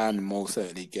 you can most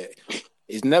certainly get.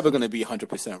 It's never going to be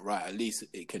 100% right. At least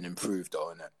it can improve,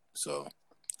 though, innit? So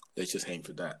let's just aim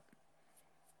for that.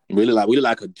 We look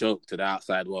like a joke to the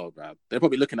outside world, bro. They're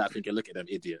probably looking at us thinking, look at them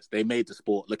idiots. They made the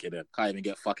sport. Look at them. Can't even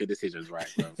get fucking decisions right,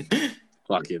 bro.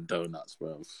 Fucking donuts,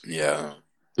 bro. Yeah.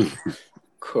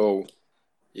 Cool.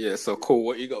 Yeah, so cool.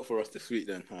 What you got for us this week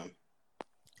then,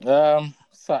 Ham?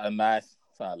 Something nice.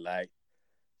 Something light.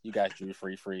 You guys drew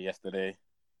 3-3 yesterday.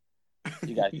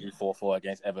 You guys drew 4-4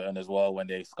 against Everton as well when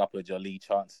they scuppered your league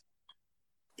chance.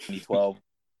 2012.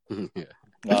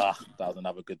 That was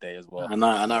another good day as well. And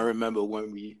I remember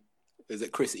when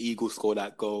Chris Eagle scored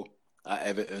that goal at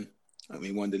Everton and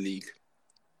we won the league.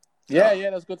 Yeah,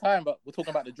 that was a good time, but we're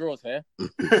talking about the draws here. So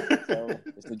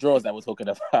it's the draws that we're talking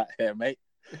about here, mate.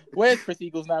 Where's Chris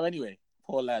Eagles now anyway?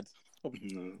 Poor lad.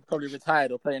 Probably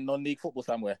retired or playing non-league football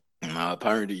somewhere.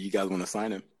 Apparently you guys want to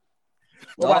sign him.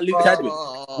 What about Luke Chadwick?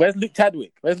 Where's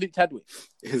Luke Chadwick?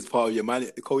 He's part of your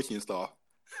coaching staff.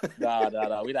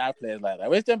 Nah. We don't have players like that.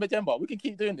 Where's Jemba? We can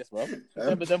keep doing this, bro.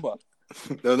 Jemba.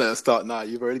 Don't let us start now.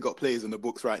 You've already got players in the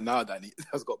books right now, Danny.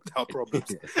 That's got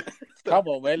problems. Come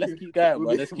on, man. Let's keep going,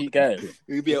 bro. Let's keep going.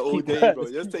 We'll be here all day, bro.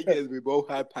 Just take it as we both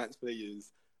had pants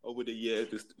players over the years.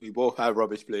 We both have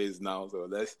rubbish players now, so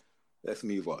let's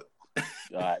move on.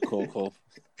 All right, cool.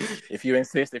 If you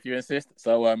insist.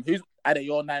 So, who's Ade?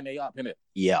 You're 9-8 up, innit?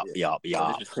 Yeah. So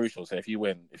this is crucial. So if you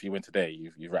win today,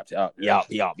 you've wrapped it up.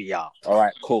 Yeah. All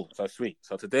right, cool. So sweet.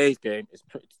 So today's game is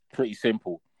pretty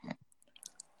simple.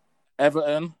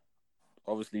 Everton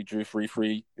obviously drew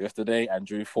 3-3 yesterday and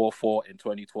drew 4-4 in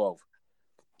 2012.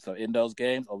 So in those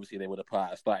games, obviously they would have put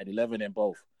out a starting 11 in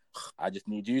both. I just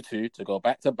need you two to go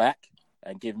back to back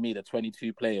and give me the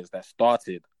 22 players that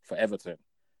started for Everton.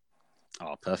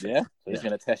 Oh, perfect. Yeah? So it's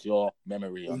going to test your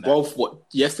memory on that. Both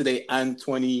yesterday and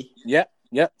 20. Yep.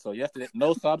 So yesterday,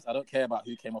 no subs. I don't care about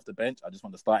who came off the bench. I just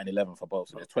want the starting 11 for both.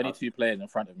 So there's 22 players in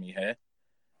front of me here.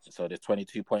 So there's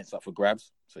 22 points up for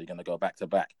grabs. So you're going to go back to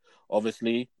back.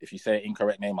 Obviously, if you say an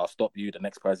incorrect name, I'll stop you. The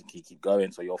next person can keep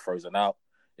going. So you're frozen out.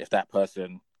 If that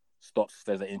person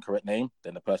says an incorrect name,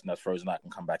 then the person that's frozen out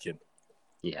can come back in.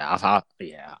 I'm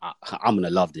going to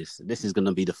love this. This is going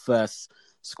to be the first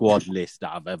squad list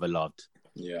that I've ever loved.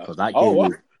 Yeah. That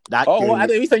game, I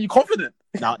didn't say you're confident.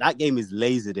 Now, that game is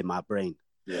lasered in my brain.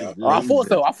 Yeah. I thought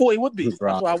so. I thought it would be. That's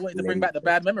why I wanted to bring back the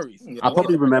bad memories. I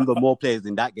probably remember more players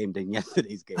in that game than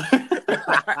yesterday's game.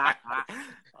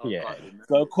 Yeah.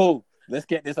 So cool. Let's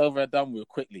get this over and done with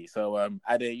quickly. So,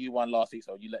 Ade, you won last week,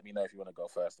 so you let me know if you want to go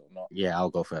first or not. Yeah,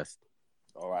 I'll go first.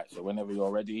 All right. So whenever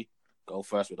you're ready, go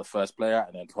first with the first player,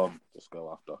 and then Tom just go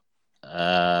after.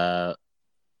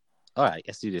 All right,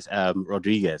 let's do this.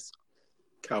 Rodriguez,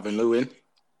 Calvin Lewin,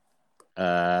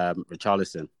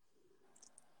 Richarlison,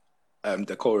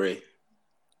 Decore,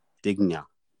 Digna,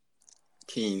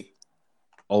 Keane,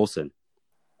 Olsen.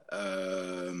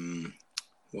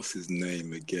 What's his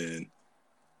name again?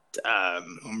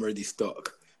 Damn, I'm already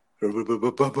stuck.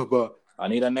 I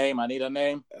need a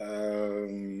name.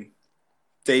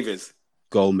 Davis.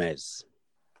 Gomez.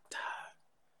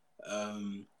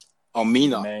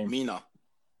 Mina.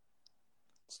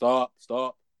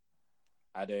 Stop.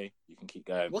 Ade, you can keep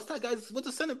going. What's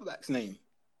the centre back's name?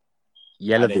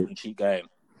 Ade, you can keep going.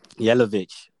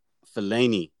 Yelovic,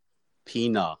 Fellaini,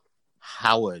 Pina,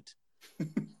 Howard,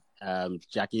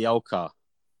 Jagielka.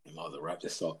 I might as well wrap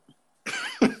this up.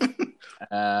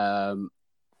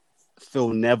 Phil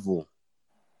Neville.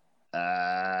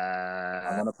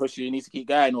 I'm gonna push you. You need to keep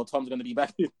going, or Tom's gonna be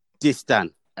back.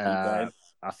 Distan. I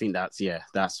think that's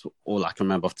all I can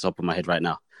remember off the top of my head right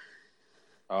now.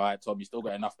 All right, Tom, you still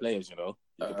got enough players, you know.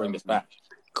 You can bring this back.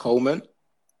 Coleman.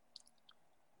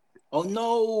 Oh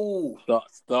no!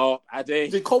 Stop,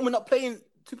 Ade. Did Coleman not play in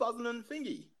 2000 and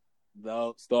thingy?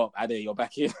 No, stop, Ade. You're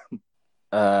back in.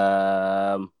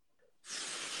 I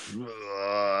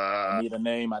need a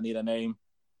name.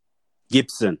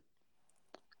 Gibson.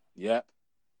 Yep.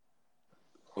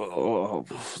 Oh,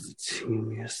 the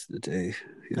team yesterday.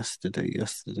 Who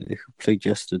played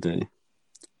yesterday?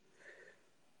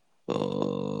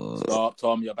 Stop,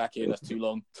 Tom. You're back in. That's too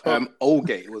long.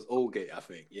 Allgate. It was Allgate, I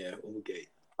think. Yeah, Allgate.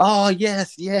 Oh,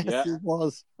 yes, it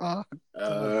was.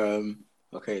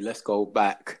 Okay, let's go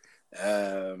back.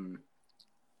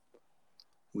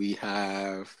 We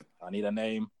have... I need a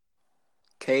name.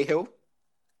 Cahill.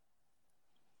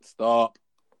 Stop.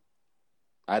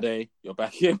 Ade, you're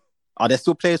back in. Are there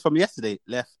still players from yesterday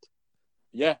left?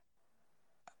 Yeah.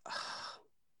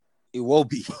 It will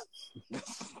be.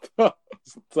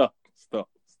 Stop.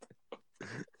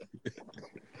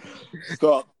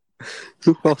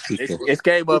 Who else is there? It's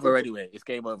game over anyway. It's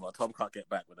game over. Tom can't get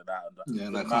back with an out. Yeah,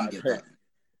 I can't get back.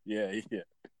 Yeah.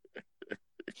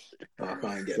 I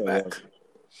can't get back.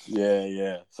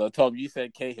 Yeah. So, Tom, you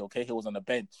said Cahill. Cahill was on the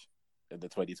bench in the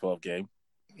 2012 game.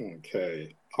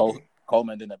 Okay.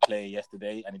 Coleman didn't play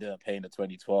yesterday, and he didn't play in the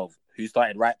 2012. Who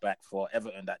started right back for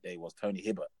Everton that day was Tony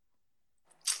Hibbert.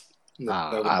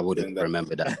 I wouldn't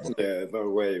remember that. Yeah, no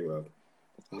way, bro.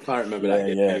 I can't remember that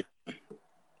game. Yeah.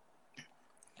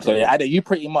 So, Ade, you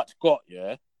pretty much got,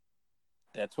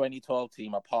 their 2012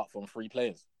 team apart from 3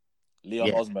 players: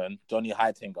 Leon Osman, Johnny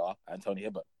Heitinga, and Tony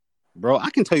Hibbert. Bro, I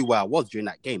can tell you where I was during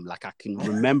that game. Like, I can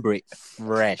remember it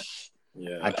fresh.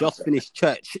 Yeah, I just finished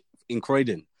church in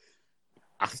Croydon.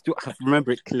 I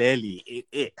remember it clearly.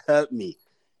 It hurt me.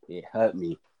 It hurt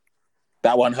me.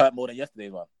 That one hurt more than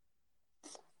yesterday's one.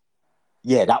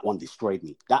 Yeah, that one destroyed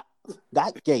me.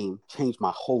 That game changed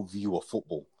my whole view of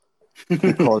football.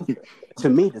 Because to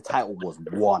me, the title was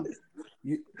won.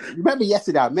 You remember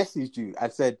yesterday I messaged you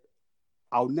and said,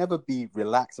 I'll never be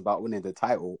relaxed about winning the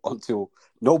title until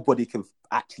nobody can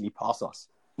actually pass us.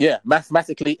 Yeah,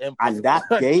 mathematically impossible. And that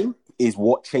game is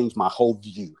what changed my whole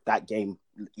view. That game,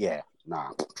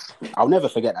 I'll never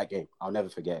forget that game. I'll never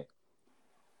forget it.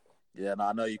 Yeah, no,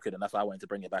 I know you couldn't. That's why I wanted to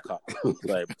bring it back up.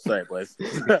 Sorry, boys.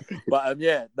 But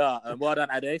well done,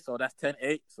 Ade. So that's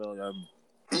 10-8. So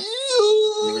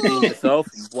you redeemed yourself.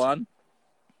 You've won.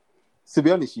 To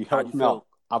be honest, you helped me out.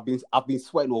 I've been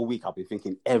sweating all week. I've been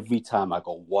thinking every time I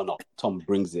got one up, Tom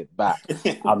brings it back.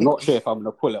 I'm not sure if I'm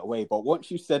gonna pull it away, but once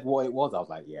you said what it was, I was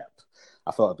like, yeah.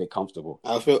 I felt a bit comfortable.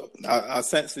 I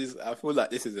sense this. I feel like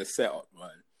this is a setup, man.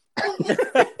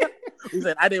 He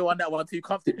said, I didn't want that one too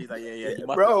comfortably. He's like, yeah.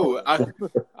 Bro,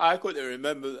 I couldn't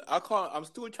remember. I can't. I'm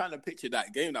still trying to picture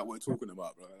that game that we're talking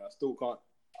about, bro. I still can't.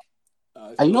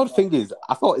 And you know the thing is,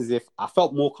 I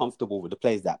felt more comfortable with the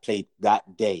players that played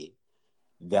that day.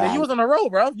 Yeah, you was on a roll,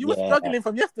 bro. You were struggling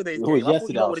from yesterday's game. I thought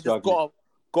you would have just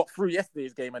got through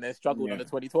yesterday's game and then struggled on the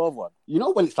 2012 one. You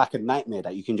know when it's like a nightmare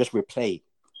that you can just replay?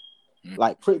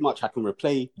 Like, pretty much I can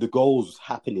replay the goals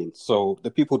happening. So the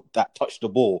people that touched the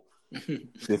ball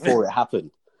before it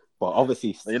happened. But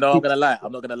obviously... You know, I'm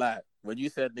not going to lie. When you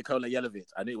said Nikola Jelavic,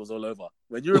 I knew it was all over.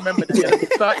 When you remember that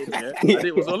Jelavic started, I knew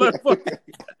it was all over.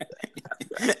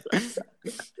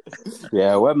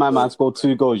 Yeah, when my man scored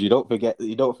 2 goals, you don't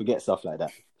forget stuff like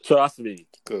that. Trust me.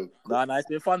 Good. No, it's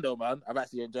been fun though, man. I've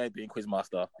actually enjoyed being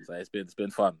quizmaster. So it's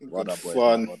been fun. Well done, boys.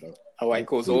 Fun. Well done. All right,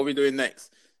 cool. So what are we doing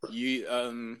next?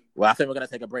 Well, I think we're gonna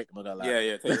take a break. I'm not gonna lie.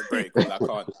 Yeah, take a break. I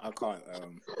can't.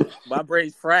 My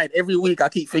brain's fried. Every week I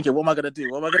keep thinking, what am I gonna do?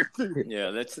 Yeah,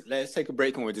 let's take a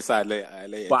break and we'll decide later.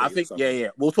 But I think,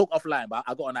 we'll talk offline. But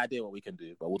I got an idea what we can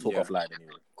do. But we'll talk offline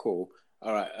anyway. Cool.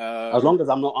 All right. As long as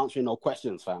I'm not answering no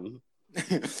questions, fam.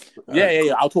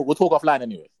 Yeah. We'll talk offline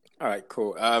anyway. All right,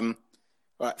 cool. All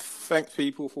right, thanks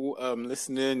people for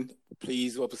listening.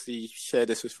 Please, obviously, share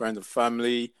this with friends and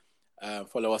family.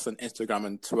 Follow us on Instagram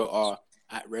and Twitter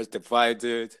at Res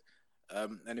Divided.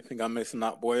 Anything I'm missing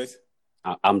out, boys?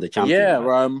 I'm the champion. Yeah,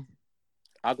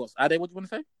 I got Ade. What do you want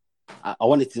to say? I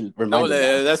wanted to remind you.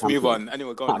 Let's move on.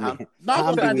 Anyway, go on. No, I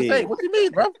got something to say. What do you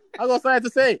mean, bro? I got something to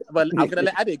say, but I'm gonna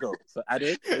let Ade go. So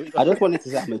Ade, I just wanted to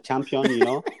say I'm a champion. You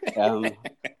know,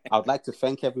 I would like to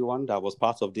thank everyone that was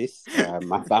part of this.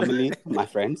 My family, my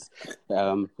friends,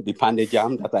 the Panda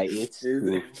Jam that I ate.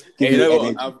 You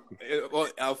know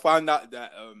what? I found out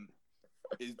that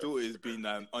his daughter's been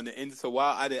on the internet. So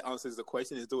while Ade answers the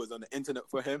question, his daughter's on the internet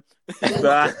for him.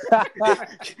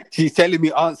 She's telling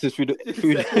me answers through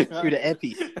the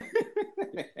earpiece.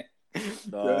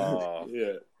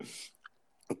 Yeah.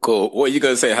 Cool. What are you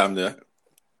gonna say, Hamza?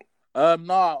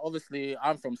 No, obviously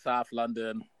I'm from South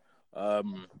London.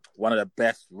 One of the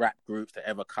best rap groups to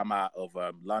ever come out of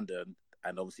London,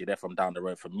 and obviously they're from down the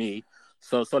road from me.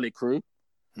 So Solid Crew.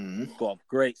 Got a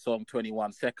great song,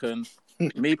 21 Seconds.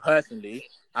 Me personally,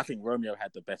 I think Romeo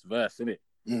had the best verse, innit?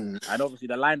 And obviously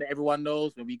the line that everyone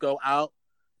knows, when we go out,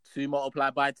 2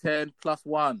 multiplied by 10 plus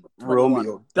 1.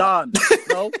 Romeo. Done.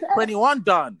 No, 21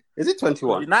 done. Is it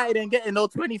 21? United ain't getting no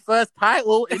 21st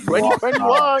title in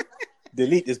 2021.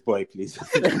 Delete this boy, please.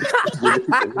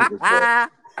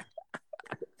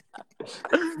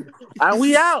 And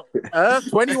we out.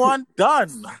 21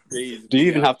 done. Do you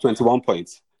even have 21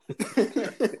 points?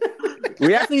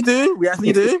 We actually do.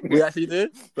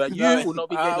 But you will not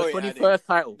be getting the 21st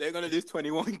title. They're going to lose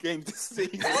 21 games this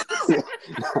season.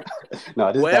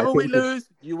 Whatever we lose,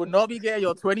 you will not be getting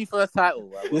your 21st title.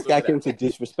 This guy came to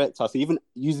disrespect us. He even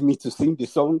used me to sing the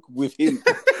song with him.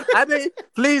 Ade,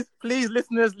 please,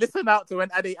 listeners, listen out to when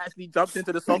Ade actually jumps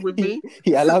into the song with me.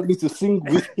 He allowed me to sing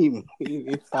with him.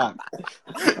 In fact,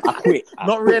 I quit.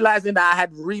 Not realizing that I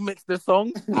had remixed the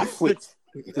song. I quit.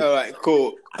 All right,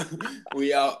 cool.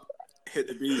 We out. Hit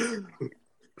the beat.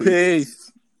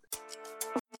 Peace.